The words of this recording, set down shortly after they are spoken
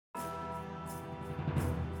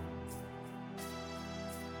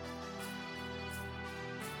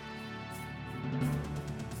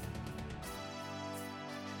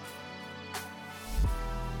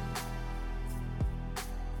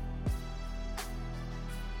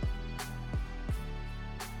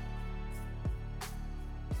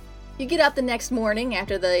You get up the next morning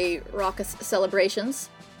after the raucous celebrations,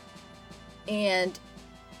 and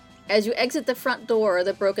as you exit the front door of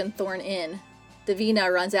the Broken Thorn Inn,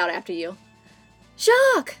 Davina runs out after you.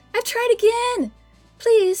 Jacques, I've tried again!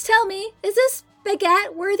 Please tell me, is this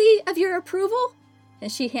baguette worthy of your approval?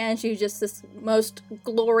 And she hands you just this most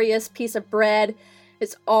glorious piece of bread.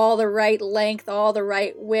 It's all the right length, all the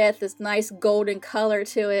right width, this nice golden color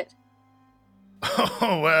to it.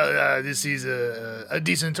 Oh, well, this is a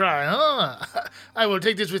decent try, huh? I will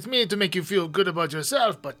take this with me to make you feel good about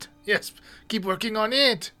yourself, but yes, keep working on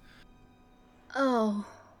it. Oh,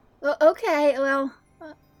 well, okay, well,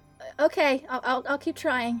 okay, I'll keep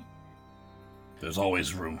trying. There's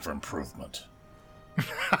always room for improvement.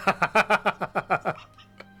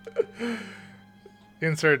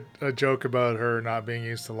 Insert a joke about her not being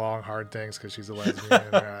used to long, hard things because she's a lesbian. I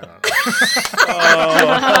don't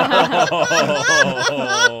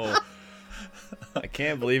know. I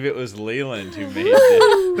can't believe it was Leland who made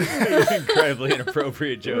this incredibly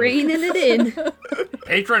inappropriate joke. Reining it in.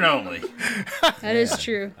 Patron only. That is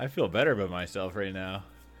true. I feel better about myself right now.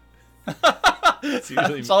 It's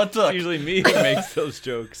usually me who makes those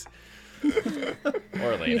jokes.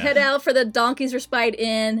 Or Lena. You head out for the Donkey's Respite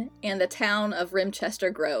Inn and the town of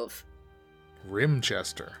Rimchester Grove.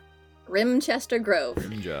 Rimchester Grove.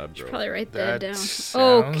 Rim job, bro. Probably write that down.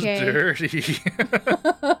 Sounds Okay. dirty.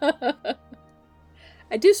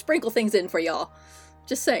 I do sprinkle things in for y'all.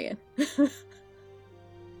 Just saying.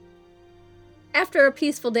 After a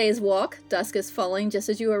peaceful day's walk, dusk is falling just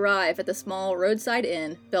as you arrive at the small roadside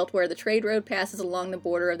inn built where the trade road passes along the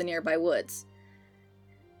border of the nearby woods.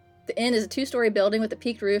 The inn is a 2-story building with a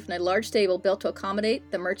peaked roof and a large stable built to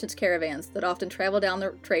accommodate the merchants' caravans that often travel down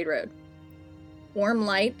the trade road. Warm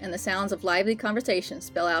light and the sounds of lively conversation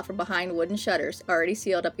spill out from behind wooden shutters already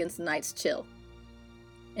sealed up against the night's chill.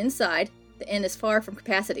 Inside, the inn is far from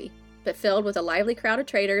capacity, but filled with a lively crowd of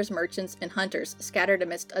traders, merchants, and hunters scattered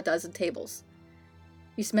amidst a dozen tables.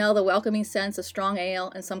 You smell the welcoming scents of strong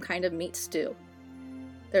ale and some kind of meat stew.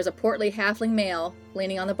 There's a portly halfling male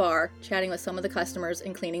leaning on the bar, chatting with some of the customers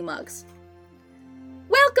and cleaning mugs.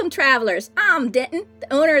 Welcome, travelers! I'm Denton,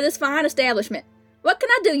 the owner of this fine establishment. What can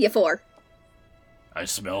I do you for? I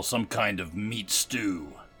smell some kind of meat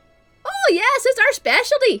stew. Oh, yes, it's our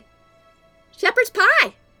specialty. Shepherd's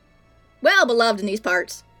pie. Well beloved in these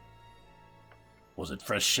parts. Was it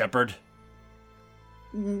fresh shepherd?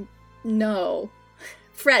 No.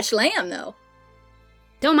 Fresh lamb, though.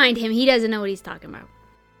 Don't mind him. He doesn't know what he's talking about.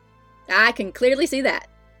 I can clearly see that.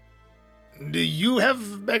 Do you have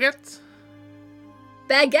baguettes?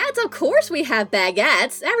 Baguettes? Of course we have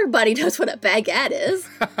baguettes. Everybody knows what a baguette is.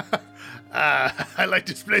 I like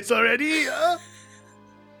this place already.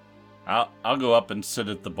 I'll go up and sit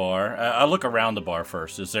at the bar. I'll look around the bar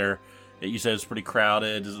first. You said it's pretty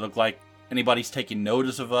crowded. Does it look like anybody's taking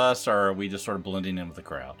notice of us, or are we just sort of blending in with the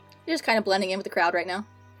crowd? You're just kind of blending in with the crowd right now.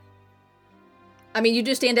 I mean, you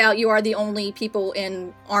do stand out. You are the only people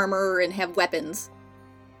in armor and have weapons.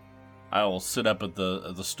 I will sit up at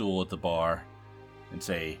the stool at the bar and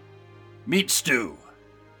say, "Meat stew."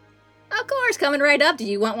 Of course, coming right up. Do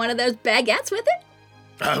you want one of those baguettes with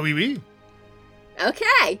it? Oui.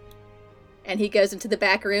 Okay. And he goes into the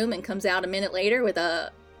back room and comes out a minute later with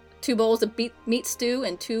 2 bowls of meat stew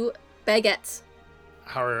and 2 baguettes.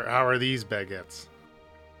 How are these baguettes?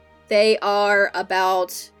 They are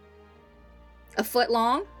about a foot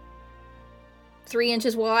long, 3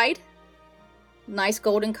 inches wide, nice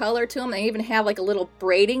golden color to them. They even have like a little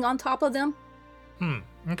braiding on top of them.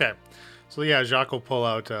 Okay. So yeah, Jacques will pull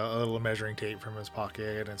out a little measuring tape from his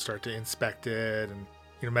pocket and start to inspect it, and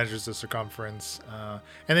measures the circumference, and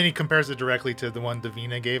then he compares it directly to the one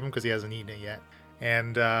Davina gave him because he hasn't eaten it yet.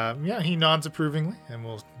 And he nods approvingly, and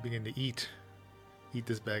we'll begin to eat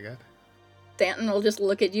this baguette. Stanton will just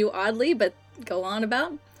look at you oddly, but go on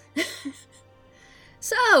about.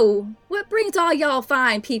 So, what brings all y'all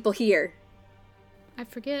fine people here? I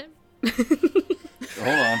forget. Hold on,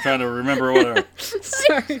 I'm trying to remember what.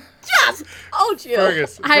 Sorry. Just told you.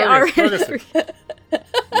 I already forget.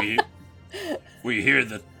 We hear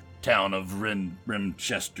the town of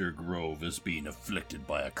Rimchester Grove is being afflicted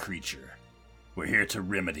by a creature. We're here to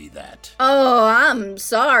remedy that. Oh, I'm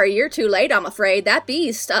sorry. You're too late, I'm afraid. That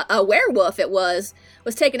beast, a werewolf it was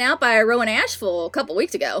taken out by a Rowan Ashful a couple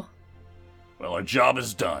weeks ago. Well, our job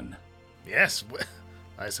is done. Yes,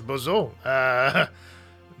 I suppose so.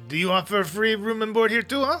 Do you offer free room and board here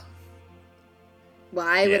too, huh?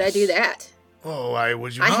 Why would I do that? Oh, why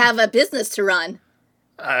would you I not? have a business to run.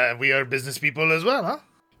 We are business people as well, huh?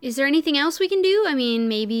 Is there anything else we can do? I mean,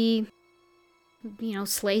 maybe,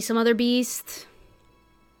 slay some other beast?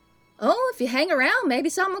 Oh, if you hang around, maybe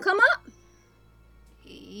something will come up.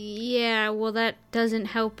 Yeah, well, that doesn't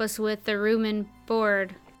help us with the room and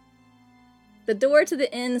board. The door to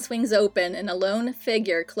the inn swings open, and a lone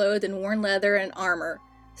figure, clothed in worn leather and armor,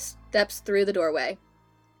 steps through the doorway.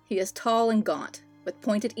 He is tall and gaunt, with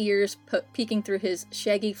pointed ears peeking through his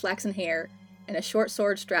shaggy flaxen hair, and a short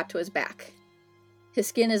sword strapped to his back. His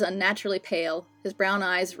skin is unnaturally pale, his brown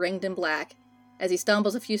eyes ringed and black. As he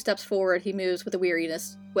stumbles a few steps forward, he moves with a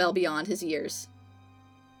weariness well beyond his years.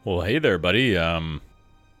 Well, hey there, buddy.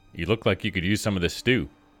 You look like you could use some of this stew.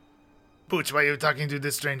 Pooch, why are you talking to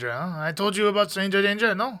this stranger, huh? I told you about stranger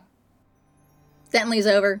danger, no? Stanton leans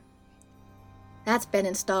over. That's Ben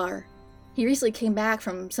and Star. He recently came back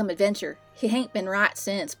from some adventure. He ain't been right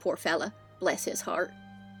since, poor fella. Bless his heart.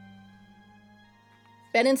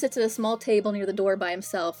 Bennon sits at a small table near the door by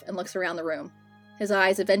himself and looks around the room, his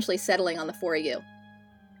eyes eventually settling on the four of you.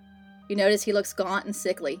 You notice he looks gaunt and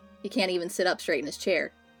sickly. He can't even sit up straight in his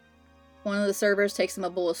chair. One of the servers takes him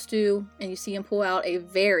a bowl of stew, and you see him pull out a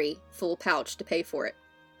very full pouch to pay for it.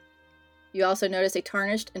 You also notice a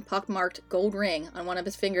tarnished and pockmarked gold ring on one of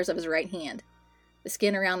his fingers of his right hand. The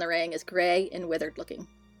skin around the ring is gray and withered looking.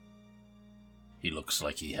 He looks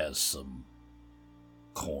like he has some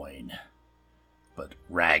coin, but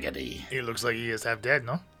raggedy. He looks like he is half dead,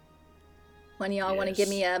 no? One of y'all want to give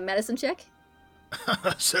me a medicine check?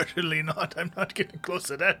 Certainly not. I'm not getting close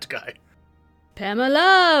to that guy.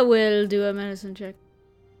 Pamela will do a medicine check.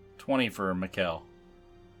 20 for Mikkel.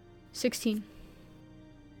 16.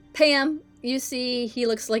 Pam, you see he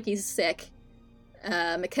looks like he's sick.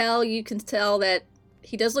 Mikkel, you can tell that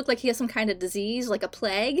he does look like he has some kind of disease, like a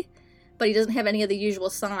plague, but he doesn't have any of the usual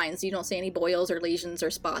signs. You don't see any boils or lesions or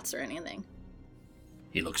spots or anything.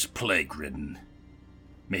 He looks plague-ridden.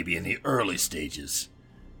 Maybe in the early stages.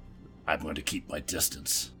 I'm going to keep my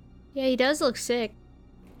distance. Yeah, he does look sick.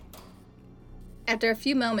 After a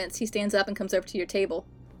few moments, he stands up and comes over to your table.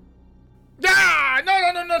 Ah!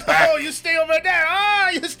 No! You stay over there! Ah!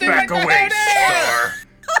 You stay Back right away, there!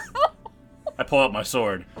 Star! I pull out my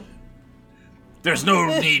sword. There's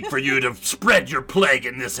no need for you to spread your plague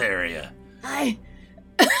in this area. I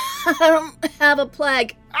don't have a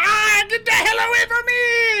plague. Ah! Get the hell away from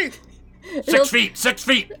me! 6 feet! 6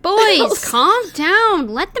 feet! Boys, calm down.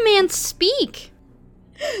 Let the man speak.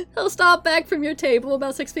 He'll stop back from your table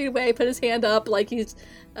about 6 feet away, put his hand up like he's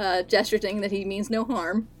gesturing that he means no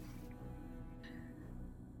harm.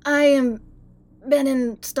 I am Ben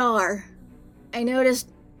and Star. I noticed...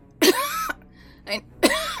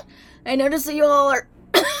 I noticed that you all are...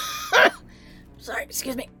 Sorry,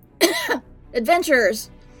 excuse me.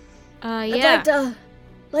 Adventurers. Yeah. I'd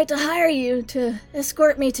like to hire you to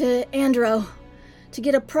escort me to Andro to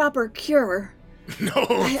get a proper cure. No,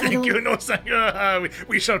 thank you. No, thank you.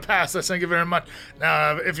 We shall pass. Thank you very much.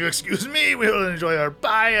 Now, if you excuse me, we will enjoy our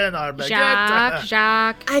pie and our baguette.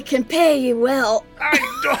 Jacques. I can pay you well.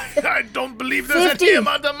 I don't believe there's 50. any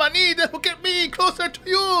amount of money that will get me closer to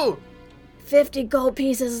you. 50 gold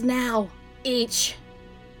pieces now, each.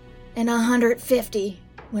 And 150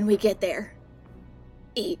 when we get there.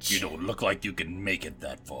 Each. You don't look like you can make it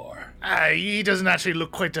that far. He doesn't actually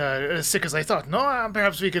look quite as sick as I thought. No,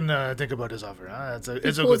 perhaps we can think about his offer.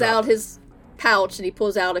 He pulls out his pouch and he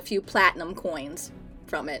pulls out a few platinum coins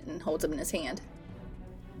from it and holds them in his hand.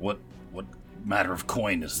 What matter of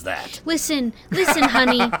coin is that? Listen,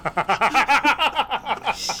 honey.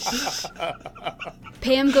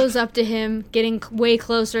 Pam goes up to him, getting way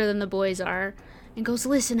closer than the boys are, and goes,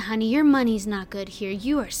 "Listen, honey, your money's not good here.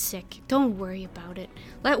 You are sick. Don't worry about it.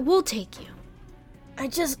 We'll take you." I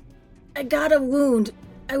got a wound.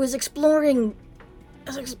 I was exploring...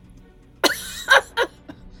 I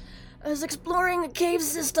was exploring the cave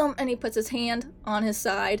system, and he puts his hand on his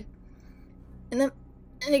side. And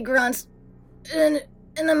he grunts. In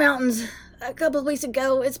the mountains, a couple of weeks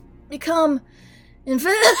ago, it's become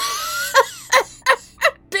infected.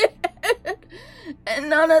 And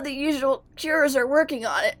none of the usual cures are working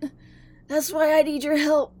on it. That's why I need your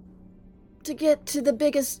help to get to the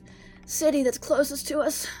biggest city that's closest to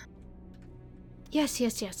us.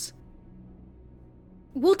 Yes.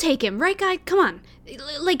 We'll take him, right, guy? Come on.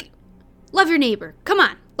 Love your neighbor. Come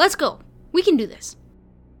on, let's go. We can do this.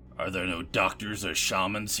 Are there no doctors or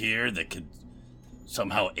shamans here that could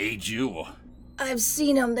somehow aid you? I've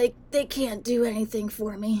seen them. They can't do anything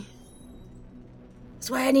for me.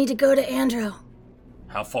 That's why I need to go to Andro.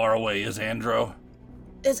 How far away is Andro?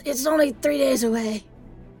 It's only 3 days away.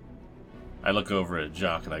 I look over at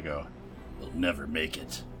Jacques and I go, "He'll never make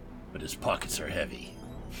it, but his pockets are heavy."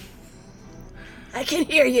 I can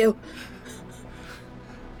hear you.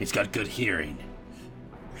 He's got good hearing.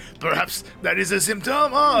 Perhaps that is a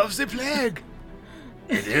symptom of the plague.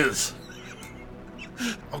 It is.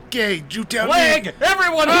 Okay, you tell Plague! me.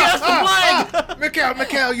 Everyone, he has the plague!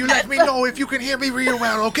 Mikhail, you let me know if you can hear me real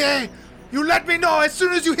well, okay? You let me know as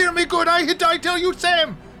soon as you hear me good. I tell you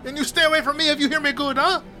same. And you stay away from me if you hear me good,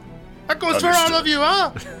 huh? That goes for all of you,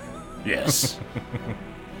 huh? Yes.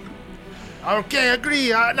 Okay, agree.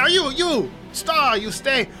 Now you, Star, you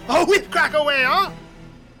stay. Oh, whip crack away, huh?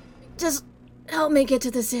 Just help me get to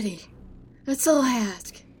the city. That's all I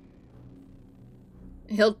ask.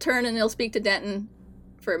 He'll turn and he'll speak to Denton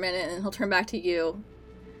for a minute, and he'll turn back to you.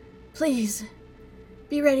 Please,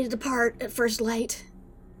 be ready to depart at first light.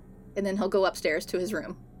 And then he'll go upstairs to his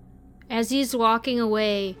room. As he's walking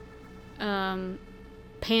away,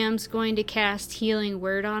 Pam's going to cast Healing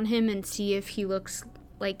Word on him and see if he looks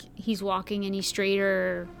like he's walking any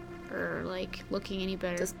straighter or like looking any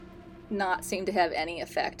better. Does not seem to have any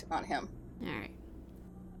effect on him. Alright.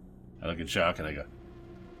 I look at Shock and I go,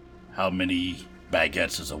 how many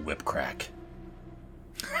baguettes is a whip crack?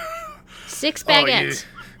 6 baguettes.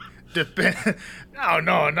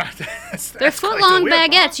 No, not that. They're foot-long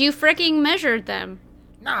baguettes. Huh? You freaking measured them.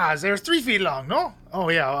 Nah, they're 3 feet long, no? Oh,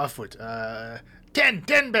 yeah, a foot. 10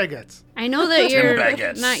 baguettes. I know that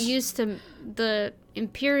you're not used to the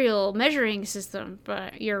imperial measuring system,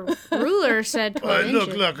 but your ruler said 12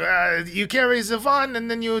 inches. Look, you carry the 1 and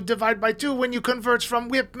then you divide by 2 when you convert from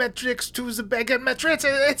whip metrics to the baguette metrics.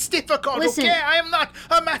 It's difficult, Listen, okay? I am not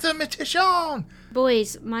a mathematician.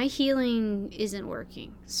 Boys, my healing isn't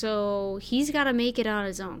working, so he's got to make it on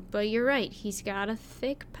his own. But you're right, he's got a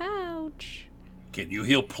thick pouch. Can you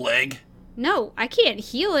heal plague? No, I can't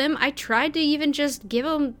heal him. I tried to even just give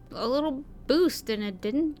him a little boost, and it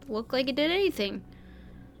didn't look like it did anything.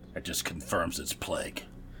 That just confirms it's plague.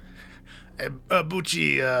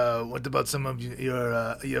 Bucci, what about some of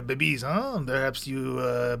your babies, huh? Perhaps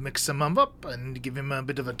you mix some of them up and give him a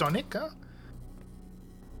bit of a tonic, huh?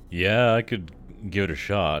 Yeah, I could give it a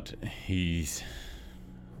shot. He's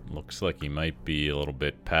looks like he might be a little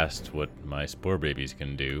bit past what my spore babies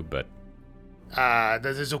can do, but that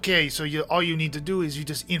is okay. So all you need to do is you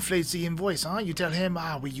just inflate the invoice, huh? You tell him,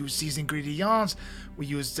 we use these ingredients, we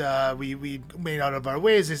used, we made out of our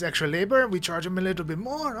ways this extra labor, we charge him a little bit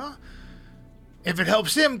more, huh? If it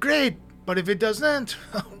helps him, great. But if it doesn't,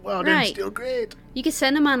 well, then still great. You could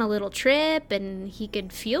send him on a little trip, and he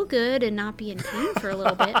could feel good and not be in pain for a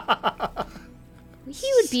little bit. He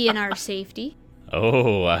would be in our safety.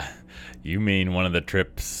 Oh, you mean one of the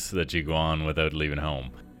trips that you go on without leaving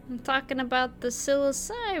home? I'm talking about the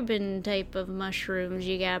psilocybin type of mushrooms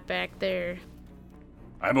you got back there.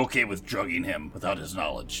 I'm okay with drugging him without his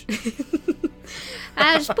knowledge.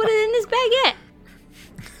 I just put it in his baguette.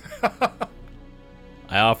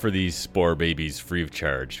 I offer these spore babies free of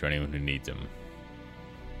charge to anyone who needs them.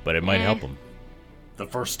 But it might help them. The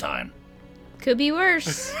first time. Could be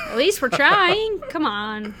worse. At least we're trying. Come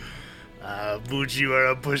on. Booch, you are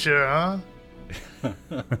a pusher, huh?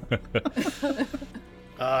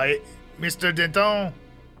 Mr. Denton.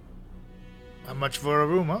 How much for a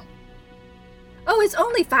room, huh? Oh, it's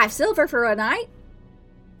only 5 silver for a night.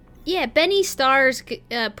 Yeah, Benny Stars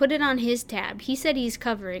put it on his tab. He said he's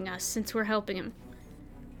covering us since we're helping him.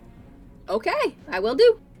 Okay, I will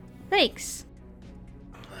do. Thanks.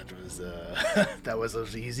 That was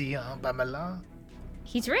easy, huh, Pamela?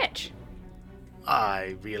 He's rich.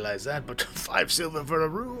 I realize that, but 5 silver for a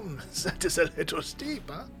room, that is a little steep,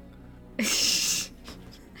 huh?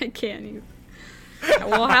 I can't even.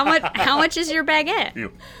 Well, how much is your baguette?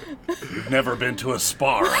 You've never been to a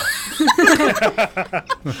spa.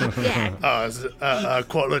 Yeah. A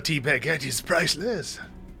quality baguette is priceless.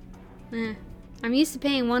 I'm used to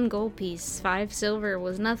paying 1 gold piece. 5 silver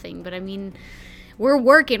was nothing, but I mean, we're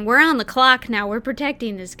working. We're on the clock now. We're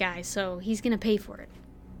protecting this guy, so he's gonna pay for it.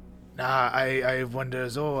 I wonder,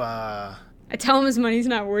 I tell him his money's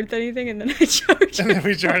not worth anything, and then I charge him. And then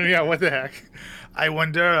we charge him, yeah, what the heck? I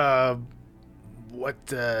wonder,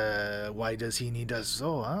 why does he need us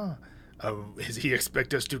so, huh? Does he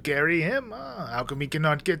expect us to carry him? How come he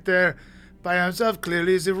cannot get there by himself?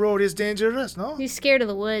 Clearly the road is dangerous, no? He's scared of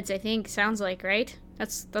the woods, I think. Sounds like, right?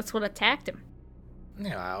 That's what attacked him.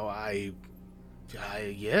 Yeah,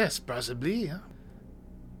 yes, possibly, huh?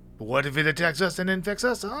 But what if it attacks us and infects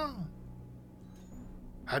us, huh?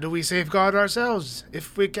 How do we safeguard ourselves,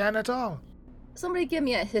 if we can at all? Somebody give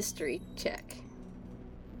me a history check.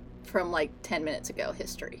 From like 10 minutes ago,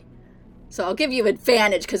 history. So I'll give you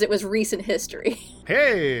advantage because it was recent history.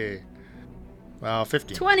 Hey! Well,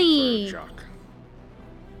 15. 20!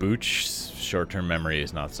 Booch's short-term memory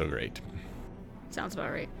is not so great. Sounds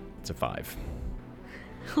about right. It's a 5.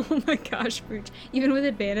 Oh my gosh, Booch. Even with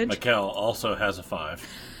advantage? Mikkel also has a 5.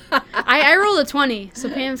 I rolled a 20, so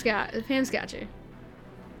Pam's got you.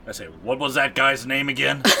 I say, what was that guy's name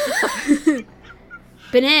again?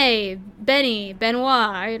 Benny, Benoit,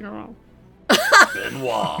 I don't know.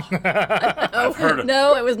 Benoit. I've heard of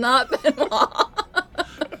No, it was not Benoit.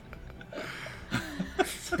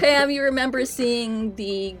 Pam, you remember seeing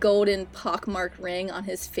the golden pockmarked ring on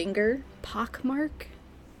his finger? Pockmark?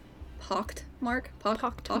 Pockmarked?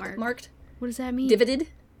 Pockmarked. What does that mean? Divoted?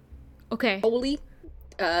 Okay. Holy?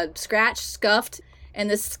 Scratched, scuffed, and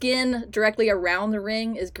the skin directly around the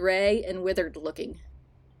ring is gray and withered looking.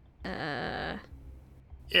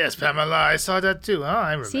 Yes, Pamela, I saw that too.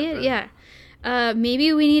 I remember. See it? Yeah.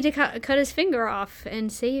 Maybe we need to cut his finger off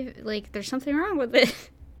and save, like, there's something wrong with it.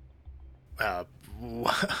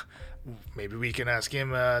 Maybe we can ask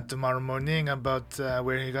him tomorrow morning about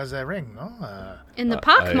where he got that ring, no? And the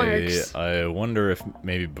pockmarks. I wonder if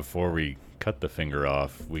maybe before we cut the finger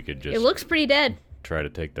off, we could just It looks pretty dead. try to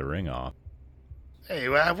take the ring off. Hey,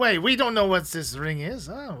 wait, we don't know what this ring is.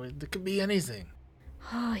 It could be anything.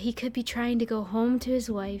 Oh, he could be trying to go home to his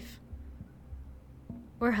wife.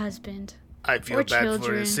 Or husband. I feel Or bad for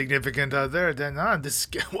children. his significant other. Then this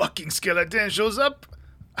walking skeleton shows up.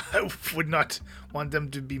 I would not want them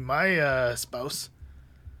to be my spouse.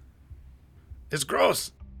 It's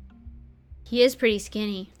gross. He is pretty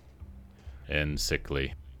skinny. And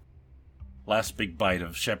sickly. Last big bite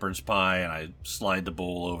of shepherd's pie, and I slide the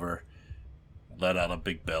bowl over. Let out a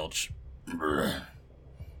big belch. Brr.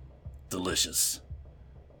 Delicious.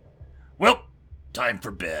 Well, time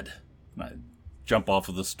for bed. I jump off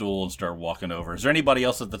of the stool and start walking over. Is there anybody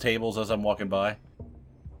else at the tables as I'm walking by?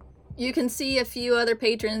 You can see a few other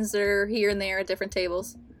patrons that are here and there at different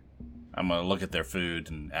tables. I'm going to look at their food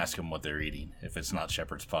and ask them what they're eating, if it's not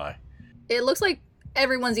shepherd's pie. It looks like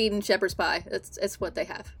everyone's eating shepherd's pie. It's what they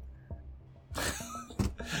have.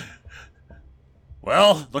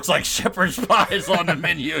 Well, looks like shepherd's pie is on the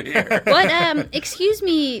menu here. What, excuse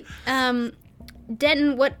me,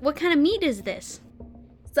 Denton, what kind of meat is this?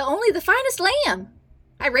 It's only the finest lamb.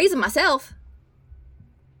 I raise them myself.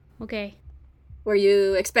 Okay. Were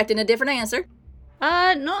you expecting a different answer?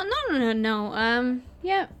 No.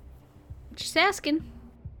 Yeah. Just asking.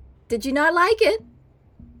 Did you not like it?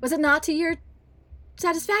 Was it not to your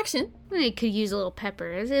satisfaction? I could use a little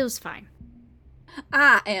pepper. It was fine.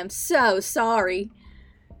 I am so sorry.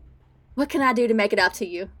 What can I do to make it up to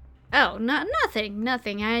you? Oh, nothing.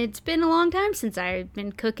 It's been a long time since I've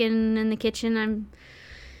been cooking in the kitchen.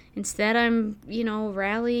 Instead,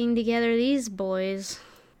 rallying together these boys.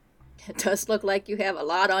 It does look like you have a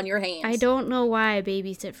lot on your hands. I don't know why I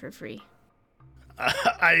babysit for free.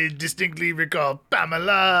 I distinctly recall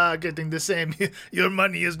Pamela getting the same "your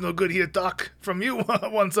money is no good here" talk from you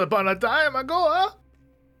once upon a time ago, huh?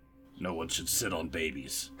 No one should sit on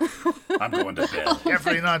babies. I'm going to bed.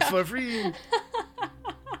 Definitely not for free.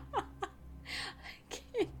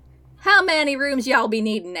 How many rooms y'all be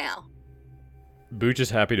needing now? Booch is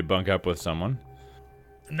happy to bunk up with someone.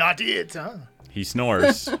 Not it, huh? He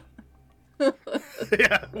snores.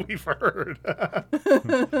 Yeah, we've heard.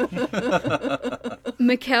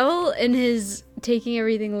 Mikkel and his taking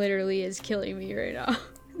everything literally is killing me right now.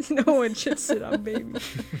 No one should sit on baby.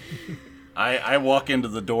 I walk into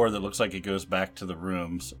the door that looks like it goes back to the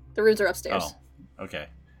rooms. The rooms are upstairs. Oh, okay.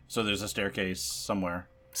 So there's a staircase somewhere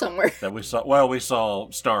Somewhere. that we saw. Well, we saw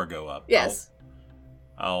Star go up. Yes.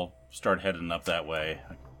 I'll start heading up that way.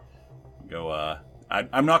 Go.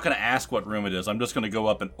 I'm not going to ask what room it is. I'm just going to go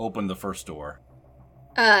up and open the first door.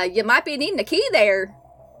 You might be needing a key there.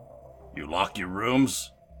 You lock your rooms?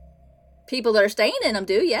 People that are staying in them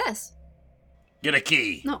do, yes. Get a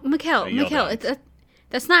key. No, Mikkel,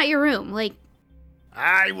 that's not your room. Like,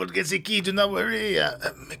 I will get the key, do not worry.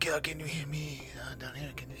 Miguel, can you hear me? Down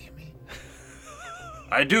here, can you hear me?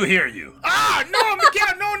 I do hear you. No,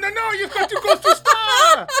 Miguel, no, you've got to go to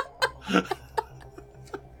Star!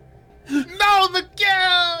 No, Miguel!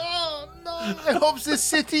 Oh, no. I hope this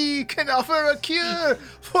city can offer a cure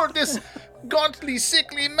for this gauntly,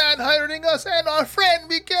 sickly man hiring us and our friend,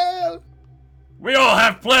 Miguel! We all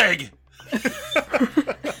have plague.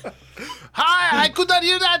 Hi, I could not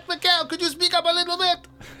hear that, Miguel. Could you speak up a little bit?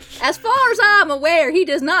 As far as I'm aware, he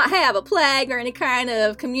does not have a plague or any kind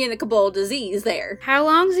of communicable disease there. how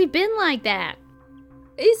long's he been like that?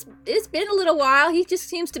 It's been a little while. He just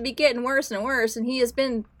seems to be getting worse and worse, and he has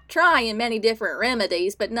been trying many different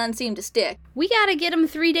remedies, but none seem to stick. We gotta get him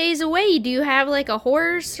 3 days away. Do you have, like, a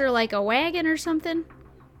horse or, like, a wagon or something?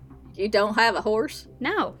 You don't have a horse?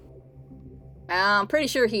 No. I'm pretty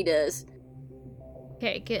sure he does.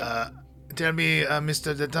 Okay, good. Tell me,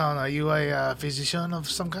 Mr. Verdant, are you a physician of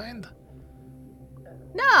some kind?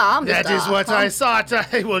 No, I'm just That is what I thought.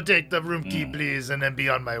 I will take the room key, please, and then be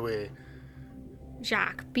on my way.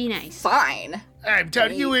 Jacques, be nice. Fine. I'm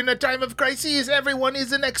telling you, in a time of crisis, everyone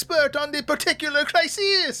is an expert on the particular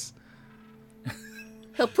crisis.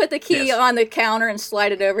 He'll put the key Yes. on the counter and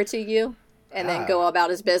slide it over to you, and then go about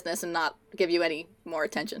his business and not give you any more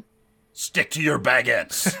attention. Stick to your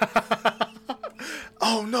baguettes.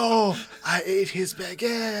 Oh no, I ate his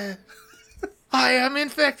baguette. I am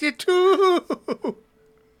infected too.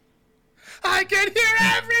 I can hear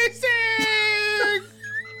everything.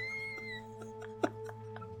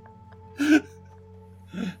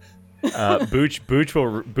 Booch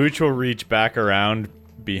will reach back around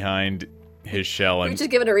behind his shell and Just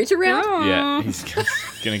give it a reach around. yeah, he's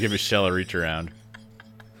gonna give his shell a reach around.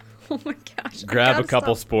 Oh my gosh. I Grab a gotta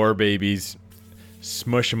couple stop. spore babies,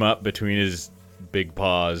 smush them up between his big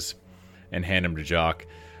paws, and hand them to Jock.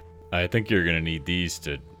 I think you're gonna need these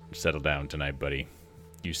to settle down tonight, buddy.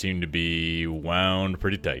 You seem to be wound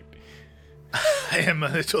pretty tight. I am a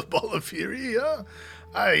little ball of fury, huh?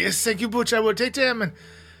 Yes, thank you, Butch. I will take them. And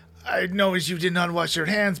I know you did not wash your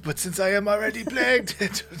hands, but since I am already plagued,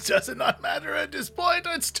 it does not matter at this point.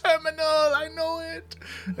 It's terminal. I know it.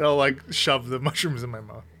 And I'll, shove the mushrooms in my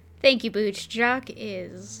mouth. Thank you, Booch. Jacques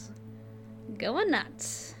is going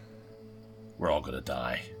nuts. We're all gonna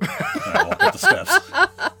die. I walk up the steps.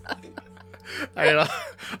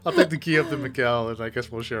 I'll take the key up to Mikkel, and I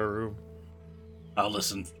guess we'll share a room. I'll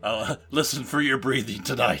listen for your breathing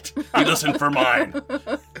tonight. You listen for mine.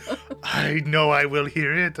 I know I will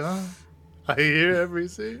hear it, huh? I hear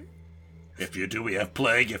everything. If you do, we have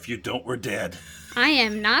plague. If you don't, we're dead. I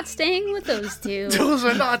am not staying with those two. Those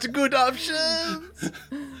are not good options.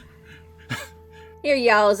 Here,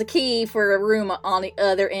 y'all, is a key for a room on the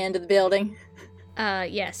other end of the building.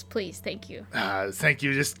 Yes, please, thank you. Thank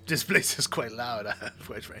you. This place is quite loud,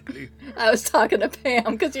 quite frankly. I was talking to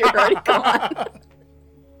Pam because you're already gone.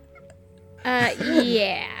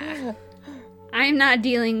 Yeah. I'm not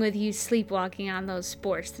dealing with you sleepwalking on those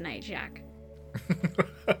spores tonight, Jacques.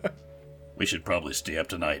 We should probably stay up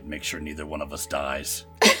tonight and make sure neither one of us dies.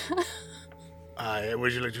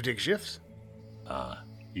 Would you like to take shifts?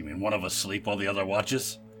 You mean one of us sleep while the other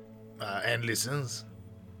watches? And listens.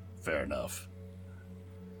 Fair enough.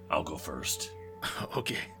 I'll go first.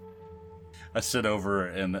 Okay. I sit over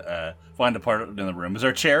and find a part in the room. Is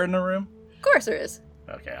there a chair in the room? Of course there is.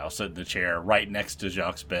 Okay, I'll sit in the chair right next to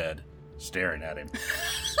Jacques' bed, staring at him.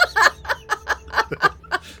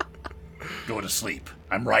 Go to sleep.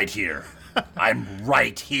 I'm right here. I'm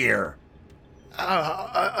right here.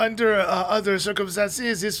 Under other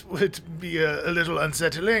circumstances, this would be a little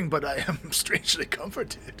unsettling, but I am strangely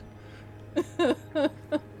comforted.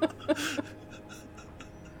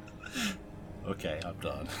 Okay, I'm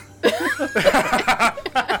done.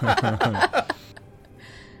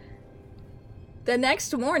 The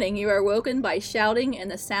next morning, you are woken by shouting and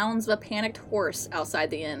the sounds of a panicked horse outside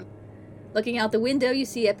the inn. Looking out the window, you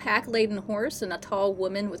see a pack-laden horse and a tall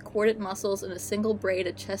woman with corded muscles and a single braid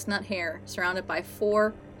of chestnut hair, surrounded by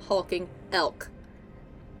 4 hulking elk.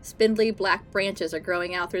 Spindly black branches are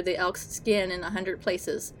growing out through the elk's skin in 100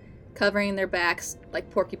 places, covering their backs like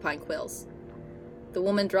porcupine quills. The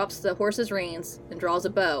woman drops the horse's reins and draws a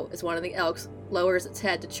bow as one of the elks lowers its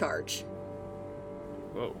head to charge.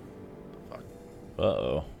 Whoa.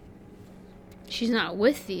 Uh-oh. She's not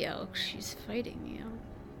with the elk, she's fighting you.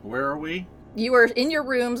 Where are we? You are in your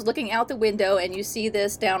rooms looking out the window and you see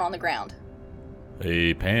this down on the ground.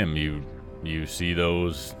 Hey, Pam, you see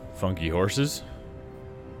those funky horses?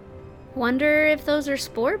 Wonder if those are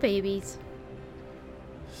spore babies.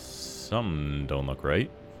 Some don't look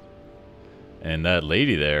right. And that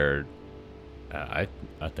lady there, I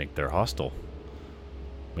think they're hostile.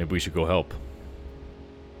 Maybe we should go help.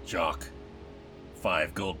 Jock.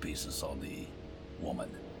 5 gold pieces on the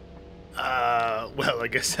woman. Well, I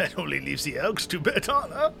guess that only leaves the elks to bet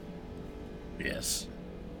on, huh? Yes.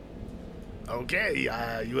 Okay,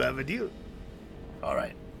 you have a deal. All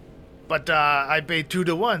right. But, I paid 2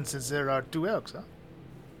 to 1 since there are 2 elks, huh?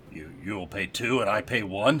 You'll pay 2 and I pay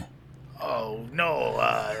 1? Oh, no,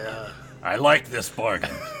 I like this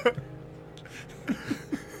bargain.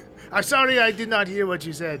 I'm sorry I did not hear what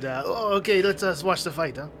you said. Okay, let's watch the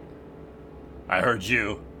fight, huh? I heard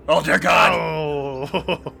you. Oh, dear God!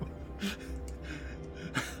 Oh!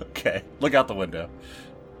 Okay, look out the window.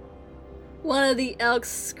 One of the elks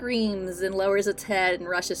screams and lowers its head and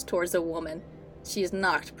rushes towards the woman. She is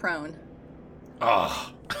knocked prone.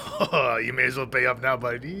 Ah, You may as well pay up now,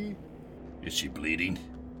 buddy. is she bleeding?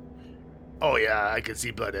 Oh, yeah, I can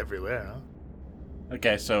see blood everywhere, huh?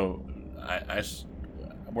 Okay, so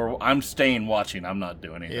I'm staying watching. I'm not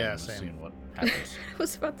doing anything. Yeah, I'm same. seeing what happens. I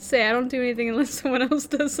was about to say, I don't do anything unless someone else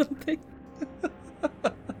does something.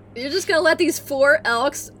 You're just gonna let these 4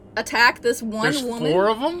 elks attack this one There's woman? 4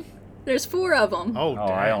 of them? There's 4 of them. Oh, Oh,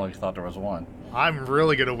 damn. I only thought there was one. I'm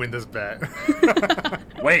really gonna win this bet.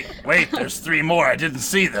 Wait, there's 3 more. I didn't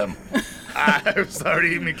see them. I'm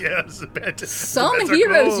sorry, Miguel. The bets Some are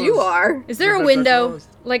heroes closed. you are. Is there a That's window? closed.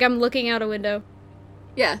 Like I'm looking out a window.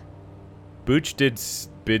 Yeah. Booch did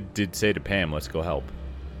say to Pam, "Let's go help."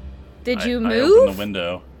 Did you I move? opened the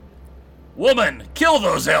window. Woman, kill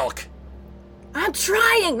those elk! I'm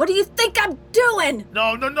trying. What do you think I'm doing?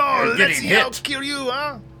 No. You're Let's getting see hit. how to kill you,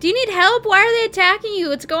 huh? Do you need help? Why are they attacking you?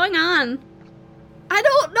 What's going on? I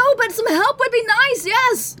don't know, but some help would be nice,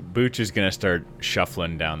 yes. Booch is gonna start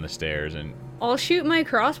shuffling down the stairs and I'll shoot my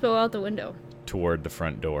crossbow out the window. toward the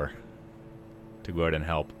front door to go out and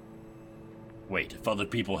help. Wait, if other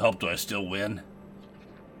people help, do I still win?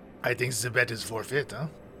 I think the bet is forfeit, huh?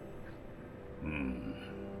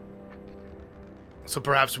 So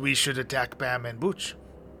perhaps we should attack Pam and Booch.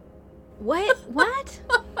 What? What?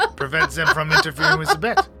 Prevent them from interfering with the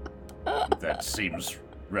bet. That seems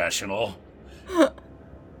rational.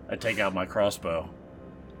 I take out my crossbow.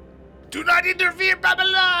 Do not interfere,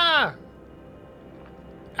 Babala!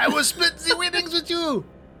 I will split the winnings with you.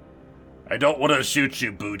 I don't want to shoot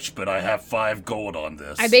you, Booch, but I have 5 gold on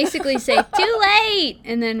this. I basically say, too late!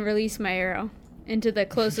 And then release my arrow into the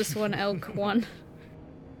closest one, elk one.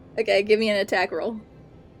 Okay, give me an attack roll.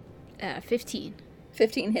 15.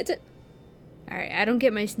 15 hits it. Alright, I don't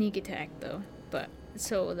get my sneak attack though. But,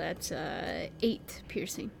 so that's 8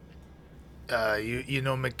 piercing. You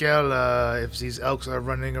know, Miguel, if these elks are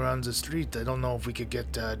running around the street, I don't know if we could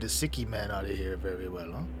get the sicky man out of here very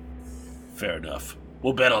well, huh? Fair enough.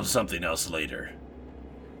 We'll bet on something else later.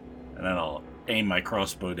 And then I'll aim my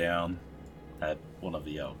crossbow down at one of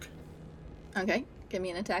the elk. Okay, give me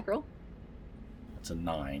an attack roll. It's a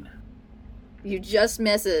 9. You just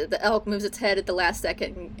miss it. The elk moves its head at the last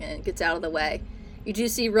second and gets out of the way. You do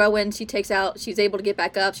see Rowan. She's able to get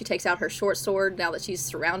back up. She takes out her short sword now that she's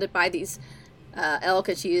surrounded by these elk,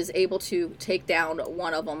 and she is able to take down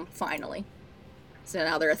one of them finally. So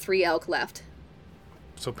now there are 3 elk left.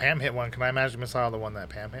 So Pam hit one. Can I imagine missile the one that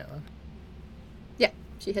Pam hit then? Yeah,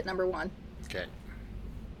 she hit number 1. Okay.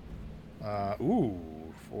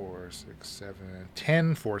 4, 6, 7,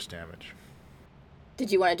 10 force damage.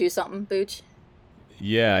 Did you want to do something, Booch?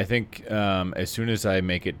 Yeah, I think as soon as I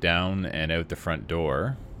make it down and out the front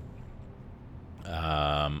door,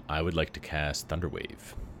 I would like to cast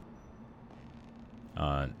Thunderwave.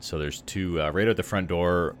 So there's 2 right out the front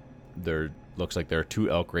door. There looks like there are 2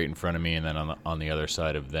 elk right in front of me, and then on the other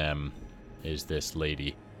side of them is this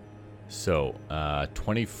lady. So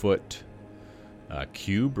 20-foot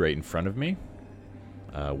cube right in front of me.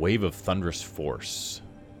 Wave of thunderous force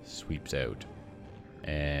sweeps out.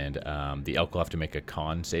 And the elk will have to make a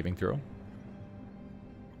con saving throw.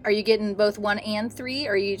 Are you getting both 1 and 3,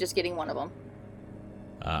 or are you just getting one of them?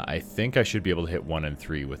 I think I should be able to hit 1 and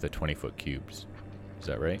 3 with the 20-foot cubes. Is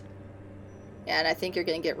that right? Yeah, and I think you're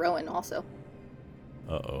going to get Rowan also.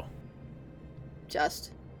 Uh-oh.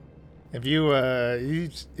 Just. If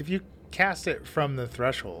you cast it from the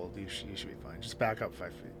threshold, you should be fine. Just back up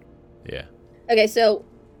 5 feet. Yeah. Okay, so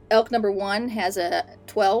elk number 1 has a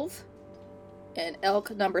 12, and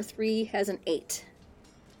elk number 3 has an 8.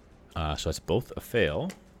 So that's both a fail.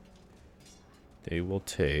 They will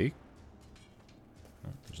take... Oh,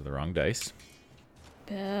 those are the wrong dice.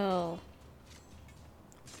 Bill.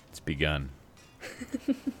 It's begun.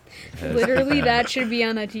 Literally, that should be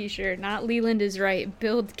on a t-shirt. Not Leland is right.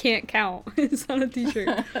 Build can't count. It's on a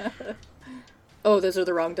t-shirt. Oh, those are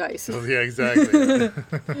the wrong dice. Oh, yeah, exactly.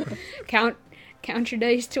 Count your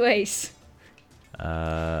dice twice.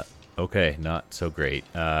 Okay, not so great.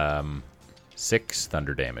 6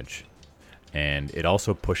 thunder damage. And it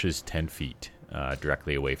also pushes 10 feet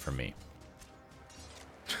directly away from me.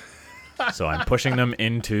 So I'm pushing them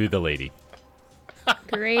into the lady.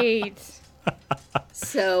 Great.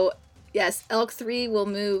 So, yes, elk 3 will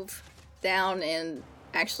move down and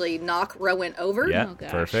actually knock Rowan over. Yeah, Oh, gosh.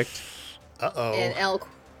 perfect. Uh-oh. And elk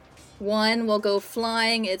 1 will go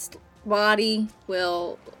flying. Its body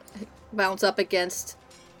will bounce up against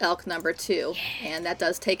elk number 2. And that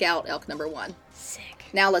does take out elk number 1. Sick.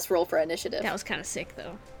 Now let's roll for initiative. That was kind of sick,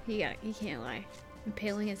 though. You can't lie.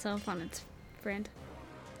 Impaling itself on its friend.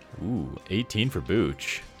 Ooh, 18 for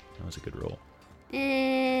Booch. That was a good roll.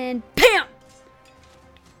 And BAM!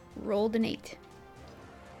 Rolled an 8.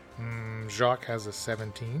 Jacques has a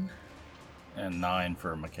 17. And 9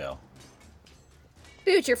 for Mikkel.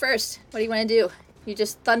 Booch, you're first. What do you want to do? You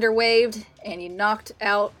just thunder waved, and you knocked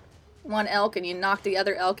out one elk, and you knocked the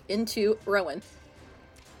other elk into Rowan.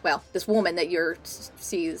 Well, this woman that you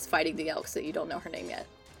see is fighting the elks that you don't know her name yet.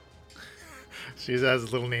 She has a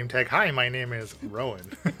little name tag. Hi, my name is Rowan.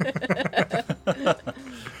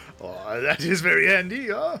 Oh, that is very handy,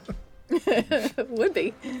 huh? Would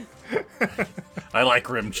be. I like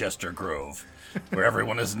Rimchester Grove, where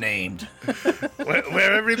everyone is named.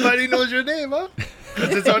 Where everybody knows your name, huh? 'Cause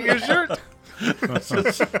it's on your shirt.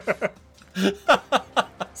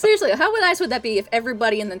 Seriously, how nice would that be if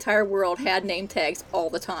everybody in the entire world had name tags all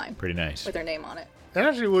the time Pretty nice. with their name on it? That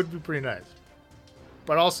actually would be pretty nice.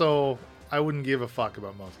 But also, I wouldn't give a fuck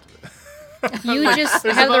about most of it. You just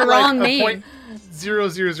There's have the about, wrong like, name.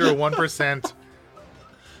 0.0001%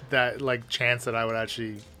 that like chance that I would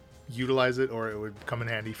actually utilize it or it would come in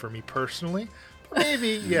handy for me personally. But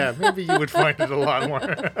maybe you would find it a lot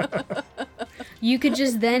more. You could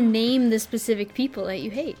just then name the specific people that you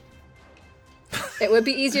hate. It would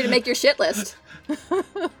be easier to make your shit list.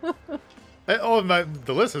 The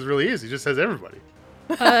list is really easy. It just says everybody.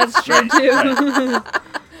 That's true too.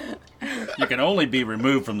 You can only be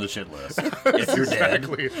removed from the shit list if you're dead.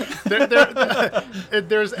 Exactly.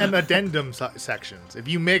 There's an addendum sections. If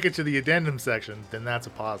you make it to the addendum section, then that's a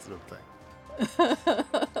positive thing.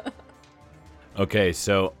 Okay,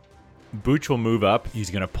 so Booch will move up. He's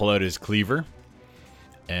going to pull out his cleaver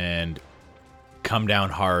and come down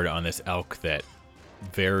hard on this elk that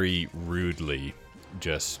very rudely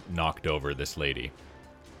just knocked over this lady.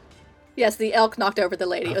 Yes, the elk knocked over the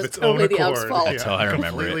lady. It was Of its own totally the elk's accord. fault. That's how I remember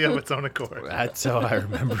Completely it. of its own accord. That's how I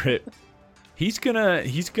remember it. He's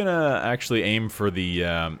gonna actually aim for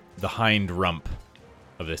the hind rump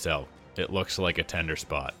of this elk. It looks like a tender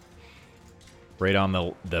spot, right on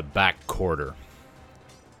the back quarter.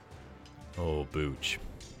 Oh, Booch.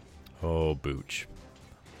 Oh, Booch.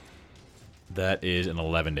 That is an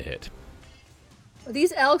 11 to hit.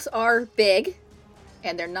 These elks are big,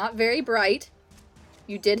 and they're not very bright.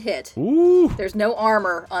 You did hit. Ooh. There's no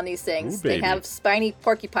armor on these things. Ooh, They baby. have spiny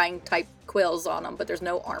porcupine-type quills on them, but there's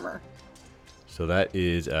no armor. So that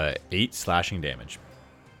is 8 slashing damage.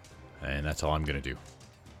 And that's all I'm going to do.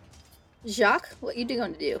 Jacques, what you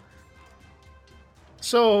going to do?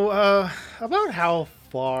 So, about how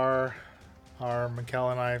far are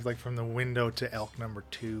Mikkel and I, like, from the window to elk number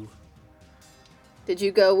 2? Did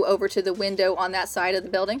you go over to the window on that side of the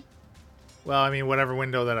building? Well, I mean, whatever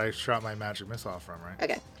window that I shot my magic missile from, right?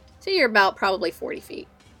 Okay. So you're about probably 40 feet.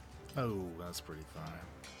 Oh, that's pretty fine.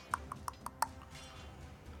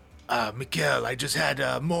 Mikkel, I just had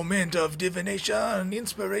a moment of divination,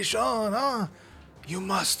 inspiration, huh? You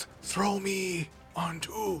must throw me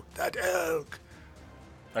onto that elk.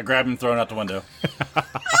 I grab him, throw him out the window.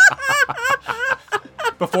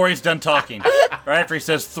 Before he's done talking. Right after he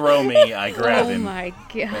says throw me, I grab Oh him. my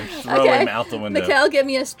god. Throw him out the window. Mikkel, give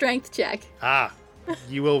me a strength check.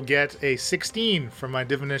 You will get a 16 from my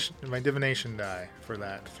divination die for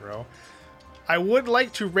that throw. I would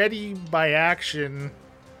like to ready by action.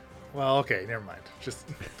 Well, okay, never mind. Just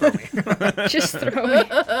throw me. Just throw me.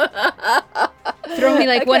 Throw me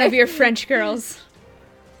like one of your French girls.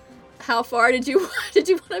 How far did you want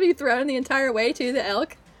to be thrown the entire way to the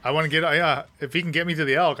elk? I want to get. If he can get me to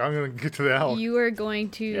the elk, I'm going to get to the elk. You are going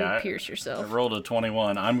to Yeah, pierce I yourself. rolled a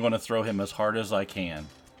 21. I'm going to throw him as hard as I can.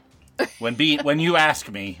 When you ask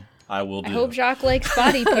me, I will I do. hope Jacques likes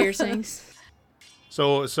body piercings.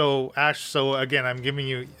 So Ash. So again, I'm giving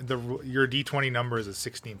you your D20 number is a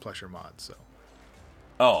 16 plus your mod. So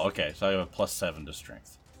Oh, okay. So I have a +7 to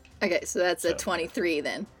strength. Okay, so that's a So- 23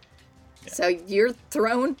 then. Yeah. So you're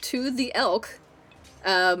thrown to the elk.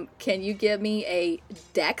 Can you give me a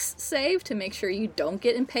dex save to make sure you don't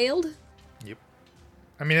get impaled? yep.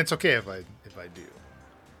 I mean, it's okay if I do.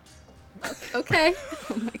 Okay.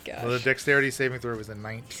 Oh my gosh. Well, the dexterity saving throw was a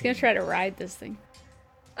 19. He's gonna try to ride this thing.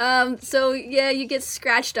 So yeah, you get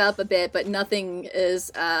scratched up a bit, but nothing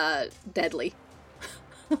is deadly.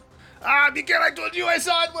 Miguel, I told you I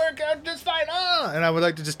saw it work out just fine. And I would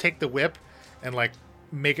like to just take the whip and like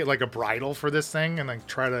make it like a bridle for this thing and like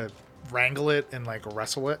try to wrangle it and like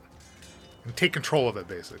wrestle it and take control of it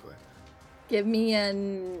basically. Give me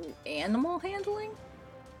an animal handling.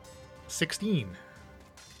 16.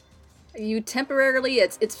 You temporarily,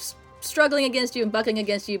 it's struggling against you and bucking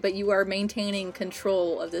against you, but you are maintaining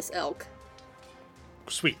control of this elk.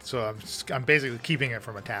 Sweet. So I'm basically keeping it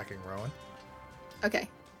from attacking Rowan. Okay.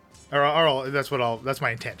 Or that's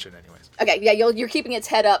my intention anyways. Okay, yeah, you're keeping its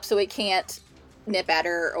head up so it can't nip at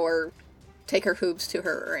her or take her hooves to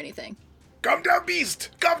her or anything. Come down, beast!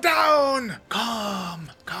 Come down! Come!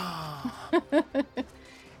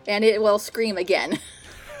 And it will scream again.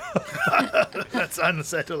 That's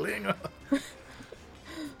unsettling.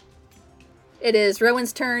 It is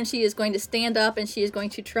Rowan's turn. She is going to stand up and she is going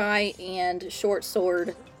to try and short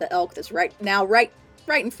sword the elk that's right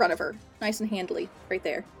in front of her. Nice and handily. Right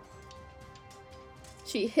there.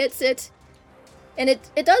 She hits it. And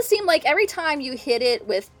it does seem like every time you hit it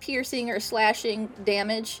with piercing or slashing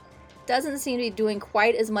damage, doesn't seem to be doing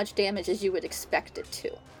quite as much damage as you would expect it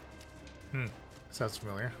to. Sounds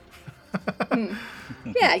familiar.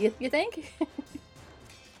 Yeah, you think?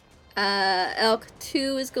 Elk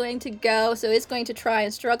 2 is going to go, so it's going to try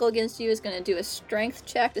and struggle against you. It's going to do a strength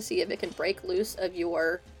check to see if it can break loose of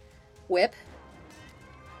your whip.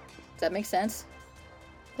 Does that make sense?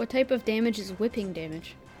 What type of damage is whipping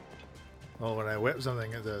damage? Well, when I whip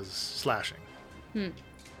something, it does slashing.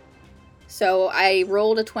 So I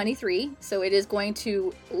rolled a 23, so it is going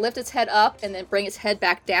to lift its head up and then bring its head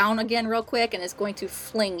back down again real quick, and it's going to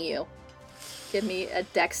fling you. Give me a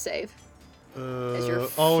dex save. Oh,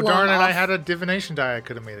 flung darn it, I off. had a divination die I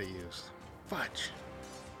could have made it use. Fudge.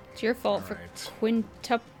 It's your fault for Alright.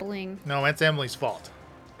 quintupling. No, it's Emily's fault.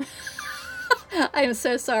 I am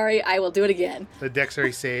so sorry. I will do it again. The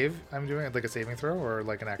dexterity save I'm doing, like a saving throw or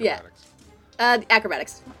like an acrobatics?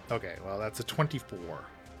 Acrobatics. Okay, well, that's a 24.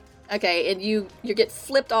 Okay, and you get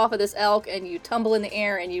flipped off of this elk, and you tumble in the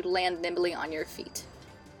air, and you land nimbly on your feet.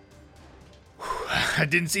 I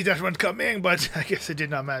didn't see that one coming, but I guess it did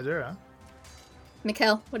not matter, huh?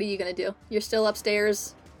 Mikkel, what are you gonna do? You're still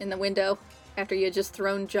upstairs in the window after you had just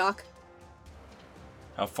thrown Jock.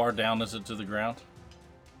 How far down is it to the ground?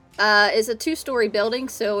 It's a 2-story building,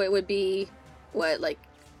 so it would be, like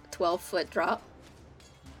 12-foot drop?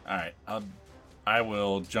 Alright, I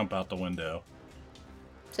will jump out the window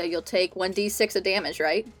So you'll take 1d6 of damage,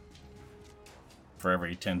 right? for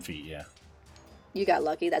every 10 feet, yeah. You got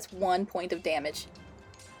lucky. That's 1 point of damage.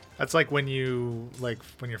 That's like when you're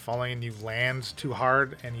falling and you land too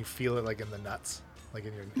hard and you feel it like in the nuts. Like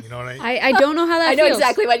in your, you know what I mean? I don't know how that I know feels.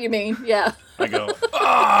 exactly what you mean. Yeah. I go,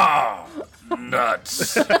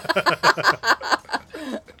 nuts.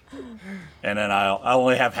 And then I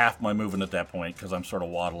only have half my movement at that point because I'm sort of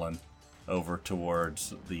waddling over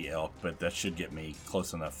towards the elk, but that should get me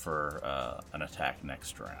close enough for an attack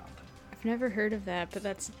next round. I've never heard of that, but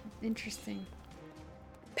that's interesting.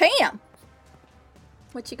 Pam!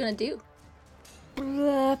 What you gonna do?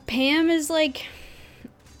 Pam is like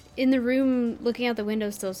in the room looking out the window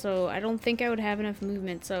still, so I don't think I would have enough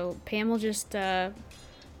movement. So Pam will just put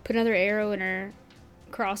another arrow in her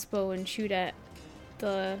crossbow and shoot at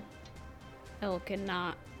the elk and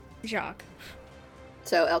not Jacques.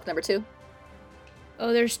 So elk number 2?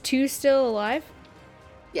 Oh, there's 2 still alive?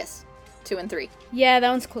 Yes. 2 and 3. Yeah, that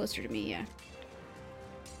one's closer to me, yeah.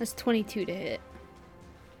 That's 22 to hit.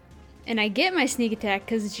 And I get my sneak attack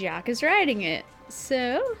because Jacques is riding it.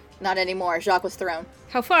 So, Not anymore. Jacques was thrown.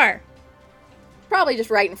 how far? Probably just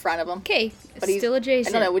right in front of him. Okay, But he's still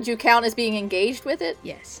adjacent. I don't know. Would you count as being engaged with it?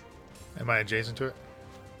 Yes. Am I adjacent to it?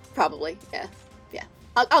 Probably. Yeah. Yeah.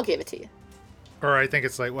 I'll give it to you. Or I think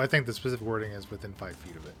it's like, well, I think the specific wording is within 5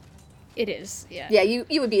 feet of it. It is, yeah. Yeah, you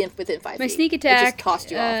would be within 5 My feet. sneak It attack just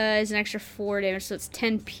tossed you off. is an extra 4 damage, so it's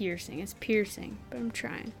 10 piercing. It's piercing, but I'm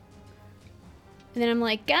trying. And then I'm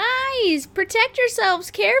like, guys, protect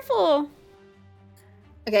yourselves, careful.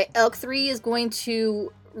 Okay, elk 3 is going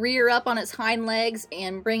to rear up on its hind legs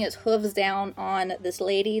and bring its hooves down on this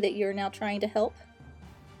lady that you're now trying to help.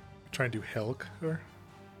 Trying to do Helk or?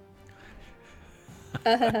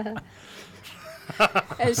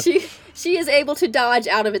 And she is able to dodge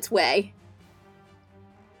out of its way.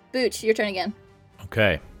 Booch, your turn again.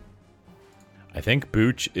 Okay. I think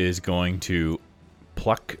Booch is going to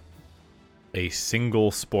pluck a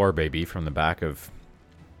single spore baby from the back of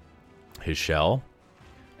his shell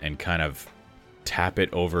and kind of tap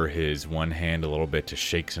it over his one hand a little bit to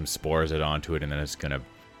shake some spores onto it, and then it's going to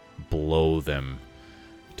blow them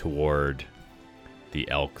toward the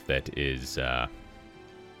elk that is...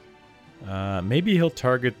 maybe he'll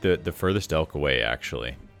target the furthest elk away,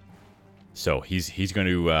 actually. So he's going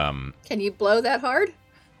to... Can you blow that hard?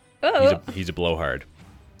 he's a blowhard.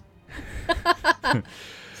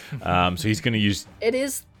 So he's going to use... It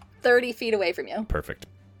is 30 feet away from you. Perfect.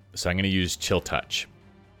 So I'm going to use Chill Touch.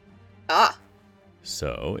 Ah.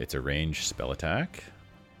 So it's a ranged spell attack.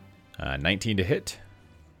 19 to hit.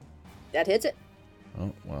 That hits it.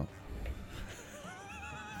 Oh, well.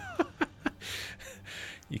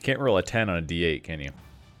 You can't roll a 10 on a d8, can you?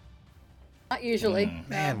 Not usually.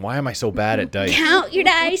 Man, why am I so bad at dice? Count your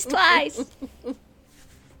dice twice.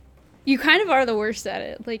 You kind of are the worst at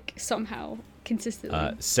it, like, somehow,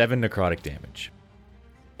 consistently. 7 necrotic damage.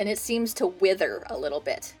 And it seems to wither a little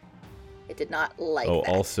bit. It did not like Oh, that.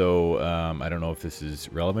 also, I don't know if this is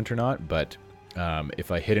relevant or not, but if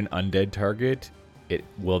I hit an undead target, it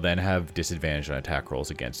will then have disadvantage on attack rolls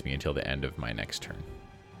against me until the end of my next turn.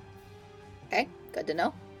 Okay, good to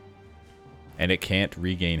know. And it can't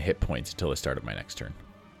regain hit points until the start of my next turn,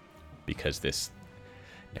 because this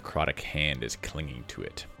necrotic hand is clinging to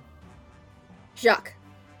it. Jacques.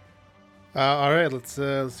 All right, let's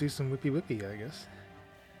do some whippy, I guess.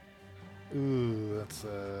 Ooh, that's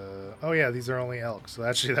oh yeah, these are only elks. So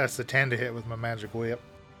actually, that's the 10 to hit with my magic whip.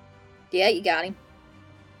 Yeah, you got him.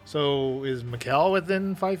 So is Mikkel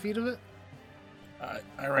within 5 feet of it?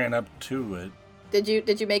 I ran up to it. Did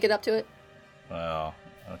you make it up to it? Well,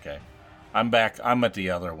 okay. I'm back. I'm at the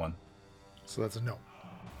other one. So that's a no.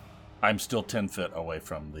 I'm still 10 feet away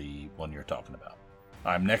from the one you're talking about.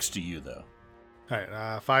 I'm next to you, though. All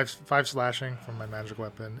right, five slashing from my magic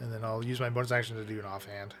weapon, and then I'll use my bonus action to do an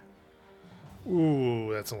offhand.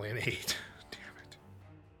 Ooh, that's only an 8. Damn it.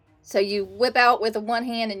 So you whip out with the one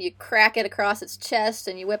hand and you crack it across its chest,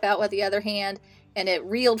 and you whip out with the other hand, and it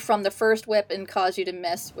reeled from the first whip and caused you to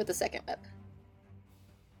miss with the second whip.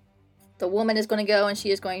 The woman is going to go, and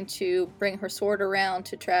she is going to bring her sword around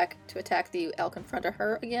to attack the elk in front of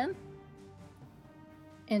her again.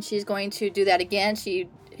 And she's going to do that again. She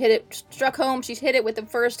struck home. She's hit it with the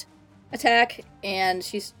first attack, and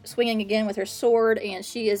she's swinging again with her sword, and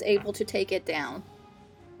she is able to take it down.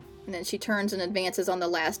 And then she turns and advances on the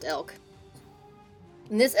last elk.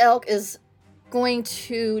 And this elk is going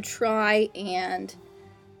to try and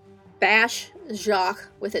bash Jacques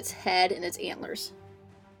with its head and its antlers.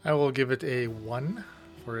 I will give it a 1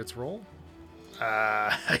 for its roll.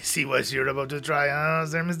 I see what you're about to try, huh,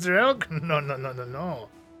 there, Mr. Elk? No.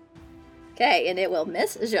 Okay, and it will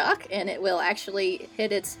miss Jacques, and it will actually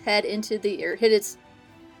hit its head I don't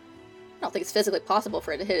think it's physically possible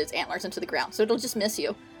for it to hit its antlers into the ground, so it'll just miss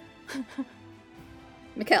you.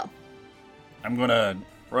 Mikkel. I'm going to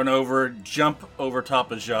run over, jump over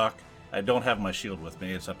top of Jacques. I don't have my shield with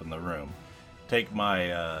me. It's up in the room. Take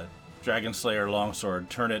my Dragon Slayer longsword,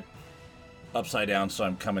 turn it upside down so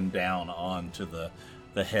I'm coming down onto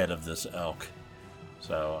the head of this elk.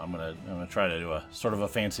 So I'm gonna try to do a sort of a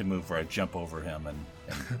fancy move where I jump over him and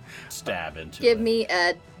stab into Give it. me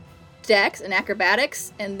a dex and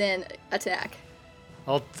acrobatics, and then attack.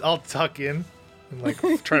 I'll tuck in and like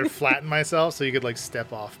try to flatten myself so you could like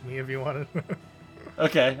step off me if you wanted.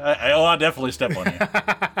 Okay, I'll definitely step on you.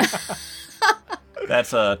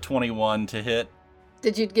 That's a 21 to hit.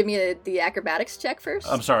 Did you give me the acrobatics check first?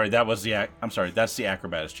 I'm sorry, that's the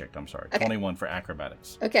acrobatics check. I'm sorry. Okay. 21 for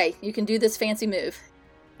acrobatics. Okay, you can do this fancy move,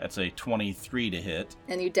 That's a 23 to hit.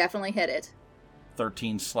 and you definitely hit it.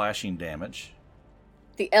 13 slashing damage.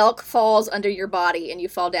 The elk falls under your body, and you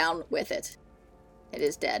fall down with it. It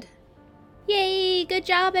is dead. Yay! Good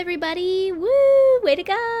job, everybody! Woo! Way to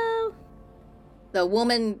go! The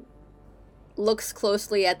woman looks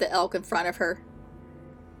closely at the elk in front of her.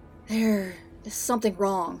 There is something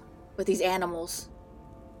wrong with these animals.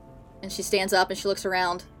 And she stands up and she looks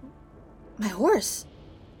around. My horse!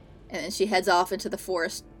 And then she heads off into the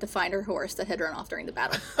forest to find her horse that had run off during the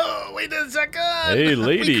battle. Oh, wait a second! Hey,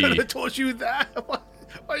 lady. We could have told you that. Why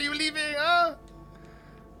are you leaving, huh?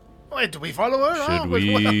 Wait, do we follow her? Should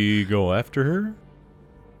we go after her?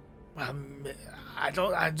 I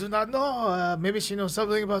do not know. Maybe she knows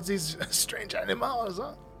something about these strange animals,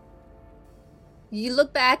 huh? You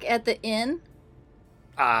look back at the inn.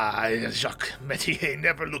 Jacques Metier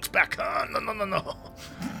never looks back, huh? No.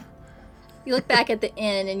 You look back at the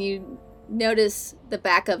inn and you notice the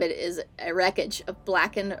back of it is a wreckage of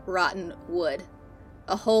blackened, rotten wood.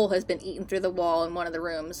 A hole has been eaten through the wall in one of the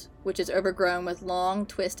rooms, which is overgrown with long,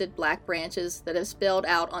 twisted black branches that have spilled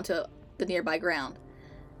out onto the nearby ground.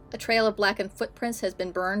 A trail of blackened footprints has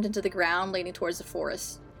been burned into the ground, leading towards the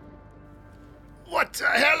forest. What the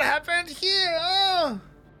hell happened here, huh?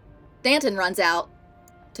 Danton runs out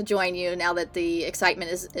to join you now that the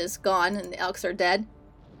excitement is gone and the elks are dead.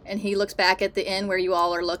 And he looks back at the inn where you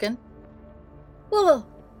all are looking. Well,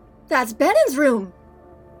 that's Bennon's room.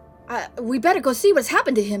 We better go see what's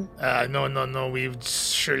happened to him. No, we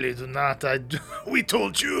surely do not. We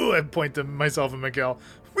told you. I point to myself and Miguel.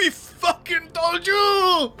 We fucking told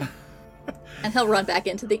you! And he'll run back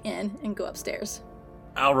into the inn and go upstairs.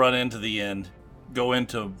 I'll run into the inn, go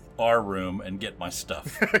into our room, and get my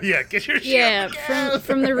stuff. Yeah, get your shit. Yeah,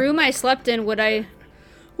 from the room I slept in,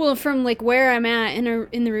 from like where I'm at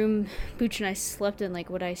in the room Booch and I slept in, like,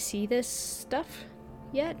 would I see this stuff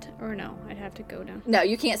yet? Or no, I'd have to go down. No,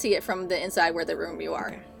 you can't see it from the inside where the room you are.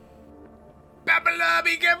 Okay. Babala,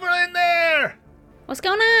 be careful in there! What's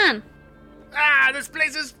going on? This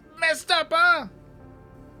place is messed up, huh?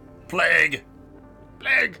 Plague!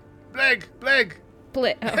 Plague!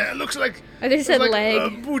 Oh. Looks like... I think it said looks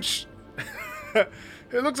leg. Booch...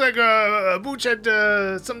 It looks like Booch had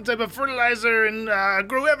some type of fertilizer and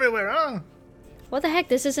grew everywhere, huh? What the heck?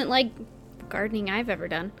 This isn't like gardening I've ever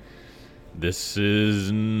done. This is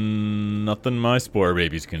nothing my spore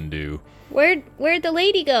babies can do. Where'd the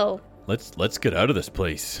lady go? Let's get out of this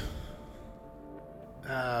place.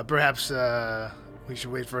 Perhaps we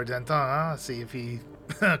should wait for a Denton, huh? See if he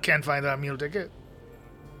can find our meal ticket.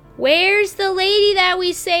 Where's the lady that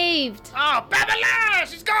we saved? Oh, Babala!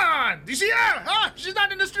 She's gone! Do you see her? Huh? She's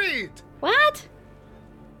not in the street! What?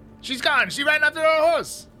 She's gone. She ran after her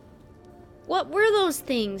horse. What were those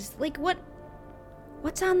things? Like,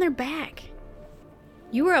 what's on their back?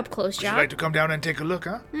 You were up close, Would you Jock. like to come down and take a look,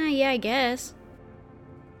 huh? Yeah, I guess.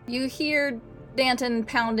 You hear Danton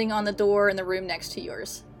pounding on the door in the room next to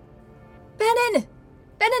yours. Benin!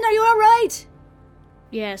 Benin, are you alright?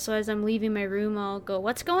 Yeah, so as I'm leaving my room, I'll go,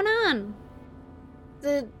 what's going on?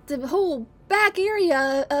 The whole back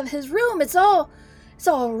area of his room, it's all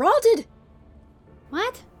rotted.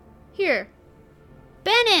 What? Here.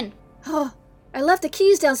 Benin! Oh, I left the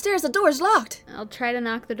keys downstairs. The door's locked. I'll try to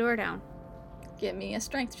knock the door down. Give me a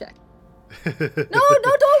strength check. No,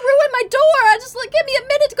 don't ruin my door. Give me a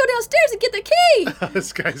minute to go downstairs and get the key.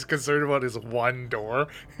 This guy's concerned about his one door.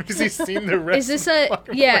 Has he seen the rest?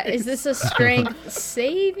 Is this a strength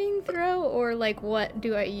saving throw, or like what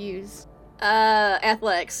do I use?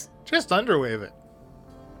 Athletics. Just underwave it.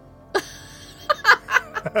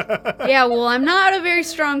 Yeah, well, I'm not a very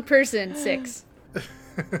strong person. 6.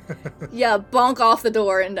 Yeah, bonk off the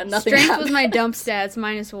door and nothing Strength happened. was my dump stats,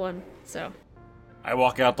 -1, so. I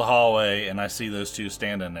walk out the hallway and I see those two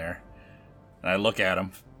standing there. And I look at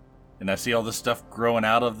them. And I see all this stuff growing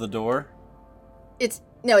out of the door. It's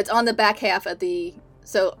on the back half of the...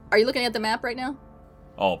 So, are you looking at the map right now?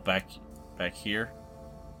 Oh, back here?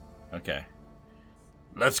 Okay.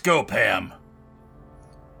 Let's go, Pam!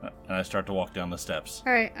 And I start to walk down the steps.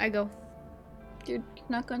 Alright, I go. You're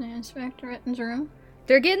not going to inspect Ritten's room?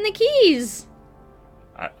 They're getting the keys!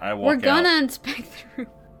 I walk We're out. gonna inspect the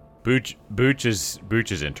room. Booch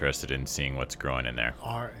is interested in seeing what's growing in there.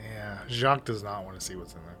 Yeah. Jacques does not want to see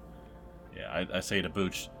what's in there. Yeah, I say to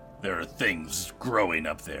Booch, there are things growing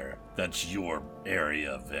up there. That's your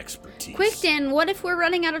area of expertise. Quick, Dan, what if we're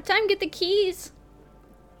running out of time? Get the keys!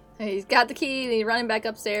 He's got the key and he's running back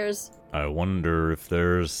upstairs. I wonder if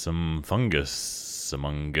there's some fungus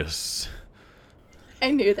among us.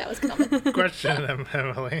 I knew that was coming. Question,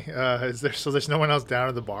 Emily. There's no one else down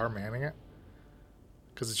at the bar manning it?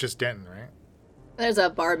 Because it's just Denton, right? There's a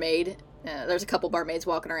barmaid. There's a couple barmaids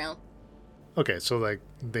walking around. Okay, so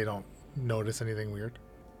they don't notice anything weird?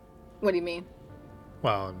 What do you mean?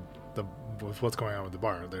 Well, with what's going on with the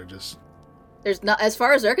bar, they're just... There's not, as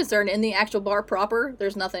far as they're concerned, in the actual bar proper,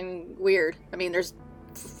 there's nothing weird. I mean, there's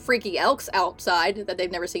freaky elks outside that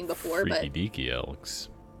they've never seen before, Freaky but... deaky elks.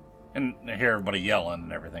 And I hear everybody yelling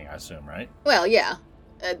and everything, I assume, right? Well, yeah.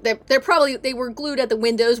 They were glued at the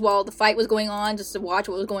windows while the fight was going on, just to watch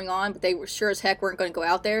what was going on, but they were sure as heck weren't going to go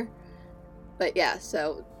out there. But yeah,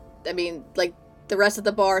 so, I mean, the rest of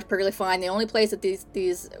the bar is perfectly fine. The only place that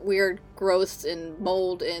these weird growths and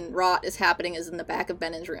mold and rot is happening is in the back of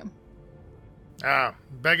Benin's room. Ah,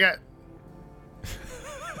 baguette.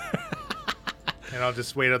 And I'll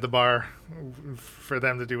just wait at the bar for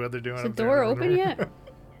them to do what they're doing. Is the door open yet?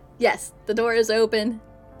 Yes, the door is open.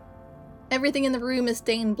 Everything in the room is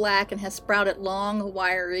stained black and has sprouted long,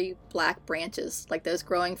 wiry black branches, like those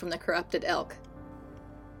growing from the corrupted elk.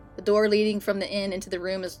 The door leading from the inn into the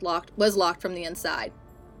room was locked from the inside.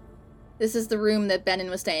 This is the room that Benin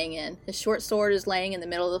was staying in. His short sword is laying in the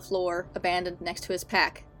middle of the floor, abandoned next to his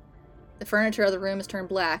pack. The furniture of the room is turned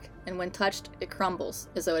black, and when touched, it crumbles,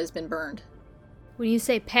 as though it has been burned. When you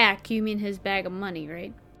say pack, you mean his bag of money,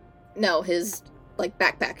 right? No, his,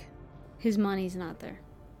 backpack. His money's not there.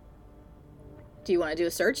 Do you want to do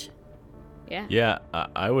a search? Yeah. Yeah,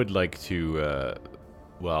 I would like to,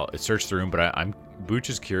 search the room, but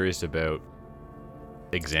Booch is curious about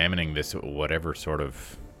examining this, whatever sort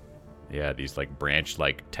of, these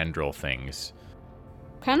branch-like tendril things.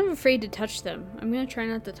 Kind of afraid to touch them. I'm gonna try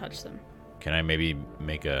not to touch them. Can I maybe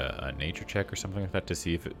make a nature check or something like that to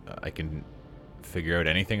see if I can figure out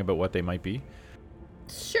anything about what they might be?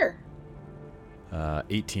 Sure.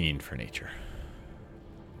 18 for nature.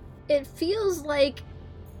 It feels like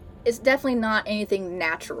it's definitely not anything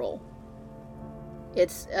natural.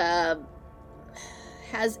 It's,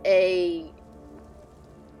 has a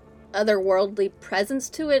otherworldly presence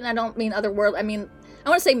to it, and I don't mean I want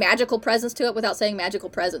to say magical presence to it without saying magical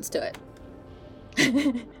presence to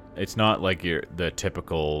it. It's not like the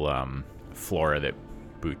typical flora that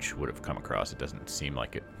Booch would have come across. It doesn't seem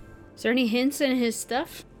like it. Is there any hints in his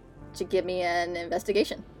stuff? To give me an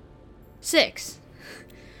investigation. 6.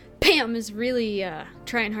 Pam is really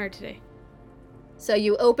trying hard today. So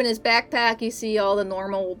you open his backpack, you see all the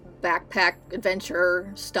normal backpack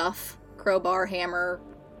adventure stuff. Crowbar, hammer,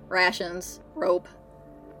 rations, rope.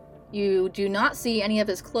 You do not see any of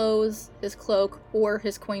his clothes, his cloak, or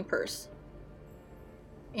his coin purse.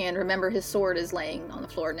 And remember, his sword is laying on the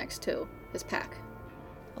floor next to his pack.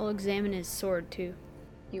 I'll examine his sword, too.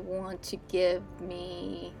 You want to give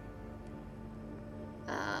me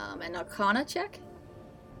an Arcana check?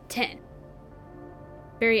 10.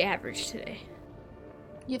 Very average today.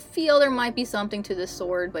 You feel there might be something to this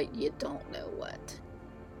sword, but you don't know what.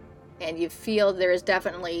 And you feel there is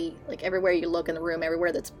definitely, like everywhere you look in the room,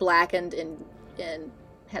 everywhere that's blackened and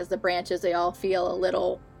has the branches, they all feel a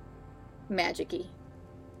little magic-y.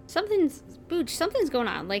 Something's going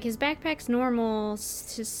on. Like, his backpack's normal.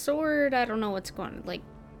 His sword, I don't know what's going on. Like,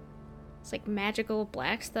 it's like magical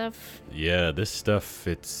black stuff. Yeah, this stuff,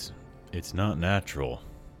 it's not natural.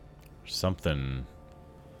 Something...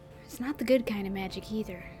 It's not the good kind of magic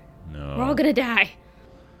either. No. We're all gonna die.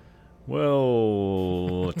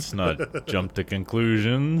 Well, let's not jump to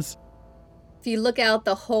conclusions. If you look out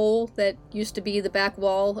the hole that used to be the back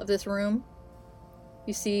wall of this room,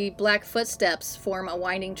 you see black footsteps form a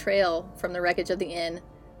winding trail from the wreckage of the inn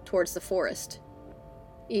towards the forest.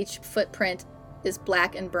 Each footprint is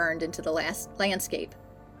black and burned into the landscape.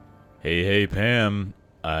 Hey, Pam.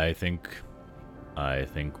 I think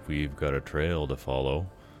we've got a trail to follow.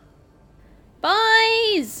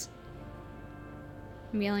 Boys!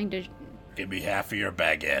 I'm yelling to... Give me half of your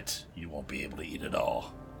baguette. You won't be able to eat it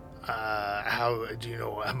all. How do you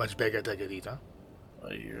know how much baguette I could eat, huh?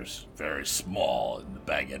 Well, you're very small, and the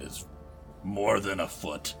baguette is more than a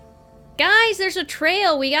foot. Guys, there's a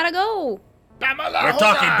trail. We gotta go. Pamela, We're hold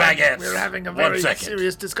talking on. baguettes. We're having a 1 very second.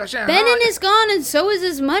 serious discussion. Benin is gone, and so is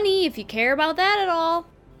his money, if you care about that at all.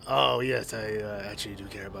 Oh, yes, I actually do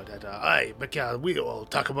care about that. Aye, Mikhail, we will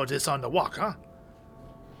talk about this on the walk, huh?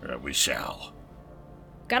 We shall.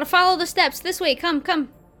 Gotta follow the steps. This way. Come.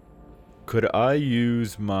 Could I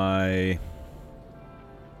use my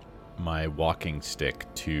walking stick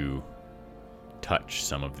to touch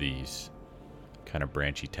some of these kind of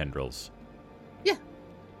branchy tendrils? Yeah.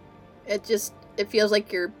 It feels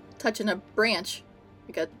like you're touching a branch.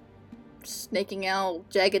 Like a snaking out,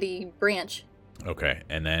 jaggedy branch. Okay,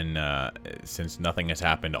 and then since nothing has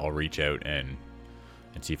happened, I'll reach out and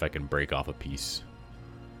see if I can break off a piece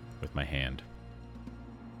with my hand.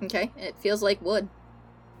 Okay, it feels like wood.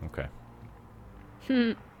 Okay.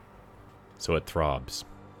 So it throbs.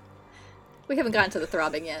 We haven't gotten to the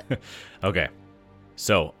throbbing yet. Okay.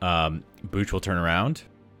 So, Booch will turn around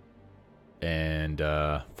and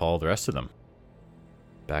follow the rest of them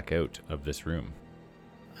back out of this room.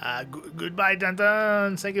 Goodbye,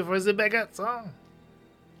 Danton. Thank you for the baguettes, huh?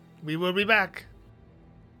 We will be back.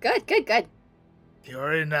 Good.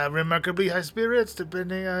 You're in remarkably high spirits,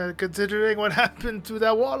 considering what happened to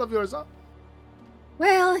that wall of yours, huh?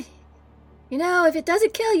 Well, if it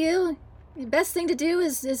doesn't kill you, the best thing to do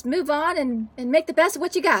is move on and make the best of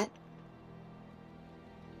what you got.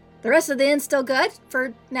 The rest of the inn's still good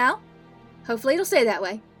for now. Hopefully it'll stay that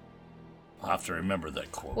way. I'll have to remember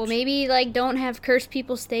that quote. Well, maybe, don't have cursed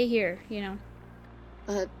people stay here,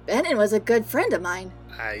 Benin was a good friend of mine.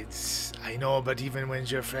 I know, but even when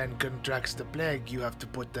your friend contracts the plague, you have to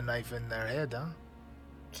put the knife in their head, huh?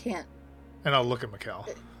 Can't. And I'll look at Mikhail.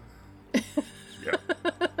 Yeah.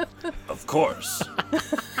 Of course.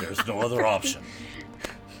 There's no other option.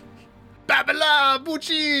 Babala,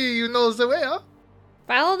 Bucci, you know the way, huh?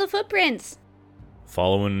 Follow the footprints.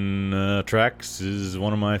 Following tracks is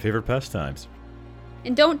one of my favorite pastimes.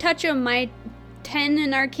 And don't touch them. My 10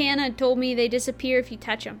 in Arcana told me they disappear if you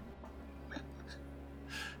touch them.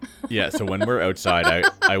 Yeah, so when we're outside,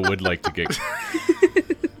 I would like to get... It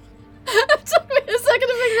took me a second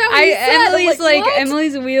to figure out what you said. Emily's what?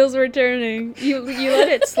 Emily's wheels were turning. You let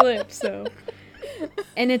it slip, so.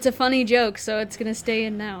 And it's a funny joke, so it's gonna stay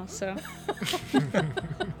in now. So.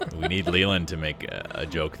 We need Leland to make a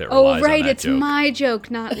joke that relies on that it's joke. my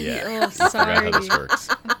joke, not. Yeah. Oh, sorry. I forgot how this works.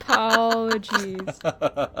 Apologies.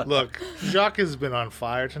 Look, Jacques has been on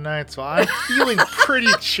fire tonight, so I'm feeling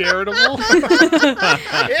pretty charitable.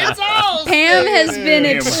 It's all Pam has been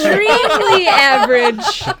extremely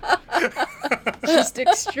average. Just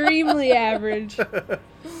extremely average.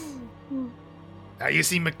 Now you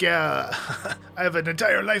see, Miguel, I have an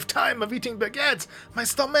entire lifetime of eating baguettes. My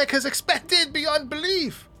stomach has expanded beyond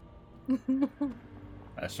belief.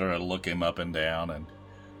 I sort of look him up and down, and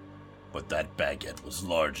But that baguette was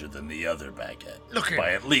larger than the other baguette. Look here.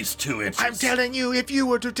 By at least 2 inches. I'm telling you, if you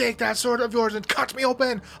were to take that sword of yours and cut me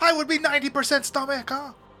open, I would be 90% stomach,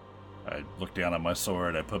 huh? I look down at my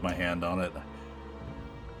sword, I put my hand on it.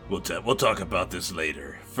 We'll talk about this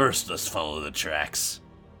later. First, let's follow the tracks.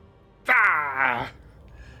 Ah!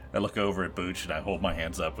 I look over at Booch and I hold my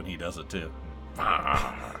hands up when he does it too.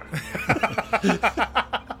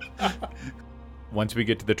 Once we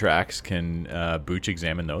get to the tracks, can Booch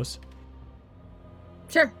examine those?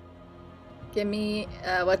 Sure. Give me,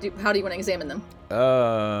 how do you want to examine them?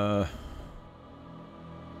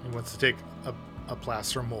 He wants to take a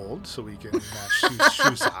plaster mold so we can match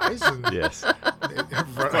shoe size. And Yes.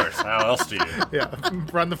 Of course, how else do you? Yeah,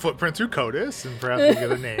 run the footprint through CODIS, and perhaps we'll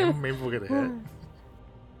get a name. Maybe we'll get a hit.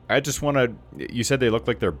 I just want to... You said they look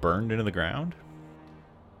like they're burned into the ground?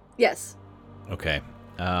 Yes. Okay.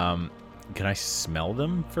 Can I smell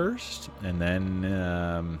them first? And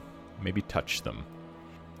then maybe touch them?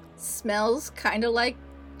 Smells kind of like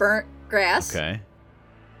burnt grass. Okay.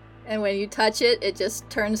 And when you touch it, it just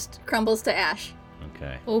crumbles to ash.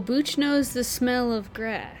 Okay. Oh, Booch knows the smell of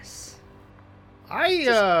grass.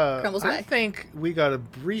 crumbles I away. think we got a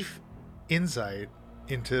brief insight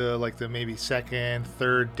into like the maybe second,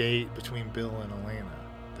 third date between Bill and Elena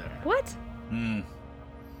there. What? Hmm.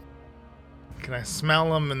 Can I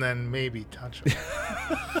smell them and then maybe touch them?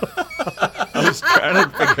 I was trying to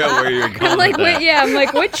figure out where you're going. I'm like, with that. wait, yeah, I'm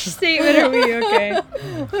like, which statement are we? Okay.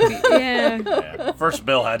 Yeah. Yeah. First,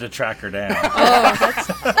 Bill had to track her down. Oh, that's.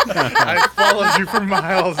 I followed you for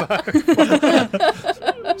miles.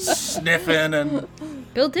 Sniffing and...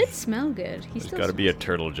 Bill did smell good. He's There's got to be a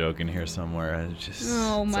turtle joke in here somewhere. I just,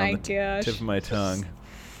 Oh it's my on the gosh. tip of my tongue.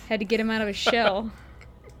 Had to get him out of his shell.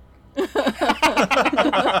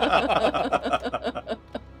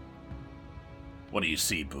 What do you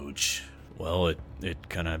see, Booch? Well, it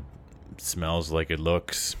kind of smells like it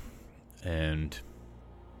looks, and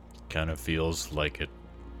kind of feels like it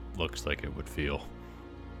looks like it would feel.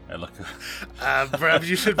 I look... Perhaps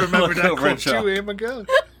you should remember Look that over quote at Chuck. too, eh, Miguel?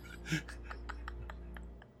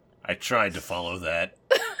 I tried to follow that,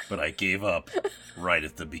 but I gave up right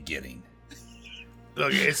at the beginning.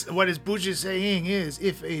 Look, what his Booch is saying is,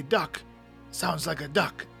 if a duck sounds like a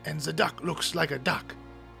duck and the duck looks like a duck,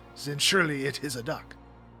 then surely it is a duck.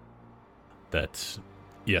 That's,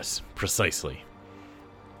 yes, precisely.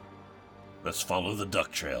 Let's follow the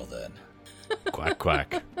duck trail then. Quack,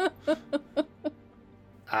 quack.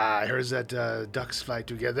 I heard that ducks fly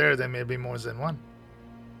together. There may be more than one.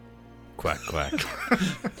 Quack, quack.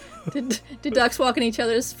 Do ducks walk in each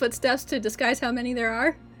other's footsteps to disguise how many there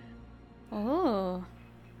are? Oh,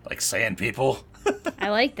 Like sand people. I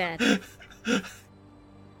like that.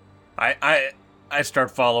 I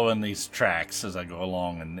start following these tracks as I go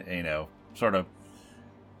along and, you know, sort of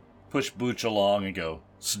push Booch along and go,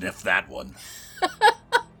 sniff that one.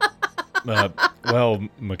 Well,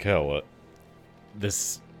 Mikkel,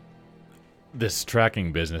 this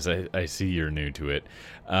tracking business, I see you're new to it.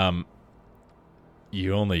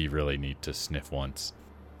 You only really need to sniff once.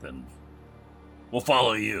 Then we'll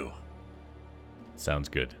follow you. Sounds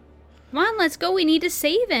good. Come on, let's go. We need to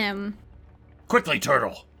save him. Quickly,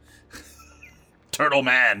 Turtle. Turtle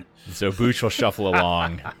man. So Booch will shuffle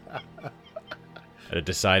along at a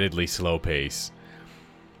decidedly slow pace,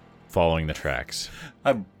 following the tracks.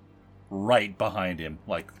 I'm right behind him,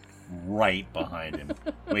 like right behind him,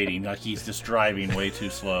 waiting like he's just driving way too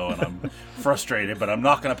slow, and I'm frustrated, but I'm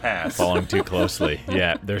not going to pass. Following too closely.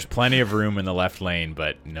 Yeah, there's plenty of room in the left lane,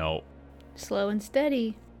 but no. Slow and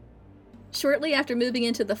steady. Shortly after moving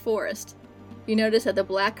into the forest, you notice that the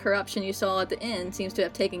black corruption you saw at the inn seems to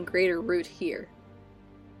have taken greater root here.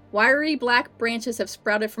 Wiry black branches have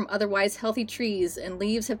sprouted from otherwise healthy trees, and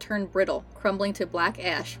leaves have turned brittle, crumbling to black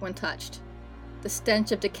ash when touched. The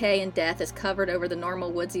stench of decay and death is covered over the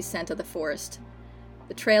normal woodsy scent of the forest.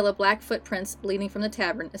 The trail of black footprints leading from the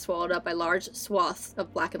tavern is swallowed up by large swaths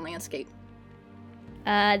of blackened landscape.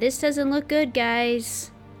 This doesn't look good,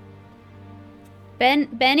 guys.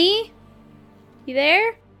 Benny? You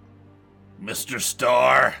there? Mr.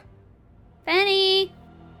 Star. Benny!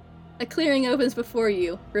 A clearing opens before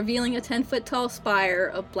you, revealing a 10-foot-tall spire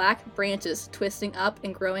of black branches twisting up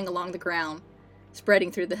and growing along the ground,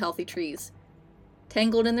 spreading through the healthy trees.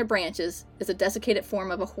 Tangled in their branches is a desiccated form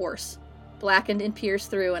of a horse, blackened and pierced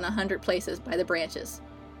through in 100 places by the branches.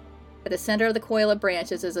 At the center of the coil of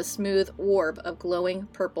branches is a smooth orb of glowing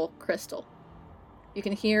purple crystal. You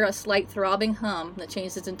can hear a slight throbbing hum that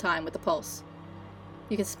changes in time with the pulse.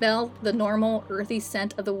 You can smell the normal earthy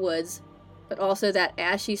scent of the woods, but also that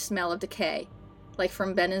ashy smell of decay, like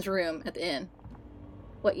from Bennon's room at the inn.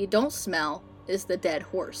 What you don't smell is the dead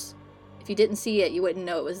horse. If you didn't see it, you wouldn't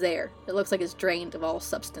know it was there. It looks like it's drained of all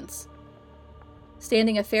substance.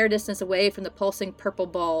 Standing a fair distance away from the pulsing purple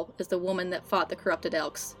ball is the woman that fought the corrupted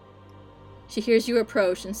elks. She hears you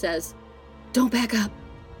approach and says, "Don't back up.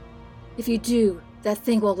 If you do, that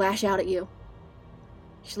thing will lash out at you."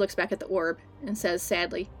 She looks back at the orb and says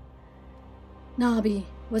sadly, "Nobby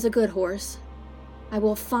was a good horse. I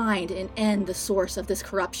will find and end the source of this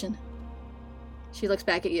corruption." She looks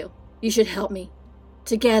back at you. "You should help me.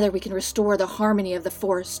 Together we can restore the harmony of the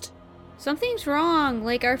forest." Something's wrong.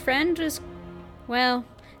 Like, our friend was... Well,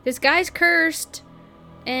 this guy's cursed,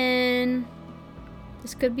 and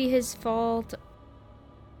this could be his fault.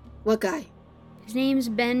 "What guy?" His name's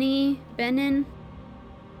Benin.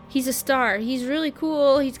 He's a star. He's really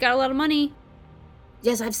cool. He's got a lot of money.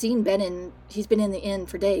 "Yes, I've seen Benin. He's been in the inn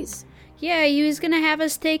for days." Yeah, he was gonna have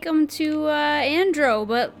us take him to Andro,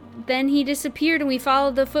 but then he disappeared and we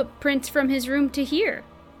followed the footprints from his room to here.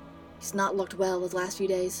 He's not looked well the last few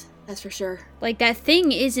days, that's for sure. Like, that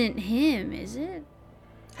thing isn't him, is it?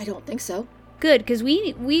 I don't think so. Good, because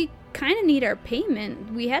we kind of need our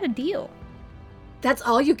payment. We had a deal. That's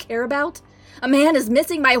all you care about? A man is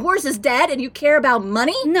missing, my horse is dead, and you care about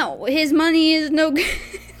money? No, his money is no good.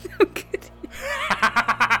 No good.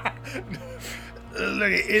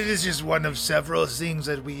 Look, it is just one of several things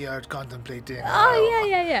that we are contemplating. Oh,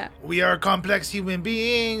 yeah. We are complex human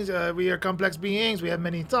beings. We have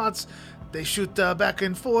many thoughts. They shoot back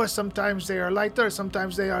and forth. Sometimes they are lighter,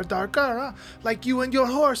 sometimes they are darker. Like you and your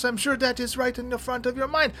horse. I'm sure that is right in the front of your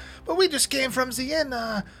mind. But we just came from the inn.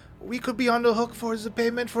 We could be on the hook for the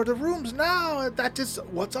payment for the rooms now. That is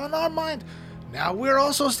what's on our mind. Now we're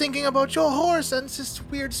also thinking about your horse and this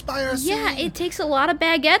weird spire scene. Yeah, it takes a lot of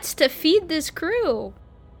baguettes to feed this crew.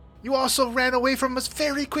 You also ran away from us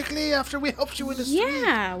very quickly after we helped you in the street.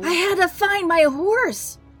 Yeah. I had to find my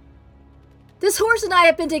horse. This horse and I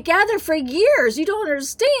have been together for years. You don't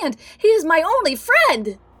understand. He is my only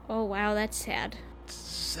friend. Oh, wow, that's sad.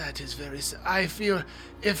 That is very sad. I feel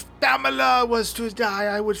if Pamela was to die,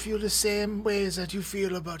 I would feel the same ways that you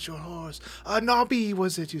feel about your horse. Nobby,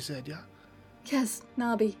 was it you said, yeah? Yes,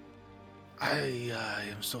 Nobby. I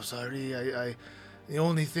am so sorry. The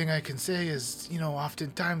only thing I can say is,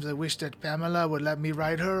 oftentimes I wish that Pamela would let me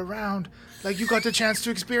ride her around. Like you got the chance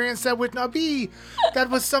to experience that with Nobby.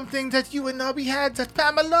 That was something that you and Nobby had that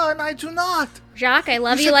Pamela and I do not. Jacques, I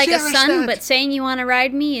love you should like a cherish son, that. but saying you want to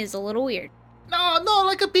ride me is a little weird. No,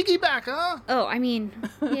 like a piggyback, huh? Oh, I mean,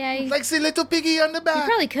 yeah. Like the little piggy on the You back.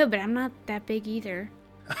 probably could, but I'm not that big either.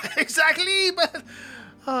 Exactly, but...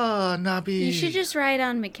 Oh, Nobby. You should just ride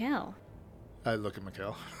on Mikkel. I look at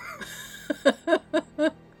Mikkel.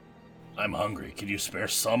 I'm hungry. Can you spare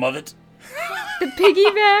some of it? The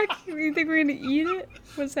piggyback? You think we're gonna eat it?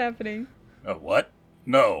 What's happening? What?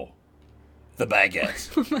 No. The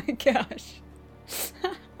baguette. Oh my gosh.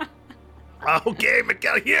 Okay,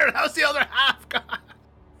 Mikkel, here. How's the other half?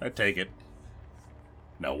 I take it.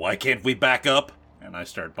 Now, why can't we back up? And I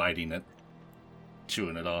start biting it,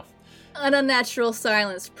 chewing it off. An unnatural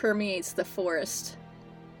silence permeates the forest.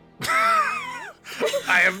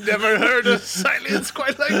 I have never heard a silence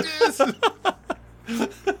quite like this.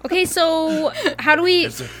 Okay, so how do we...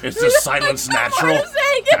 Is the silence natural?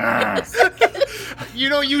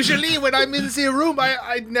 Usually when I'm in the room,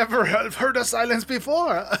 I never have heard a silence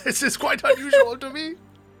before. This is quite unusual to me.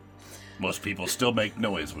 Most people still make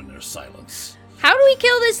noise when there's silence. How do we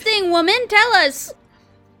kill this thing, woman? Tell us!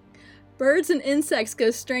 Birds and insects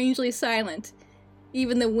go strangely silent.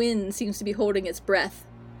 Even the wind seems to be holding its breath.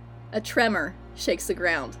 A tremor shakes the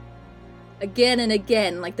ground. Again and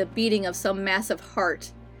again, like the beating of some massive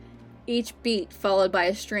heart. Each beat followed by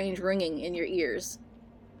a strange ringing in your ears.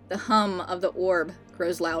 The hum of the orb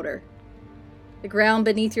grows louder. The ground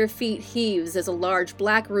beneath your feet heaves as a large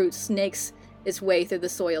black root snakes its way through the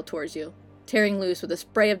soil towards you, tearing loose with a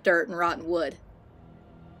spray of dirt and rotten wood.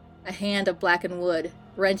 A hand of blackened wood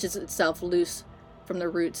wrenches itself loose from the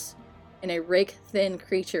roots, and a rake-thin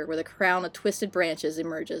creature with a crown of twisted branches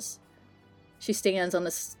emerges. She stands on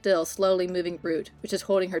the still, slowly moving root, which is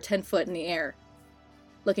holding her 10 foot in the air.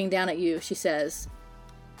 Looking down at you, she says,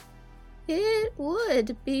 "It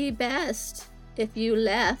would be best if you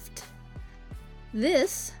left.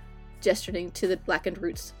 This," gesturing to the blackened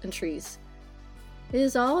roots and trees,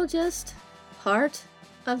 "is all just part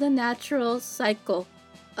of the natural cycle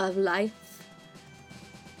of life.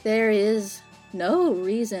 There is no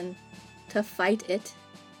reason to fight it."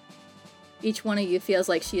 Each one of you feels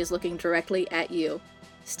like she is looking directly at you,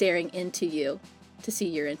 staring into you to see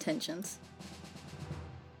your intentions.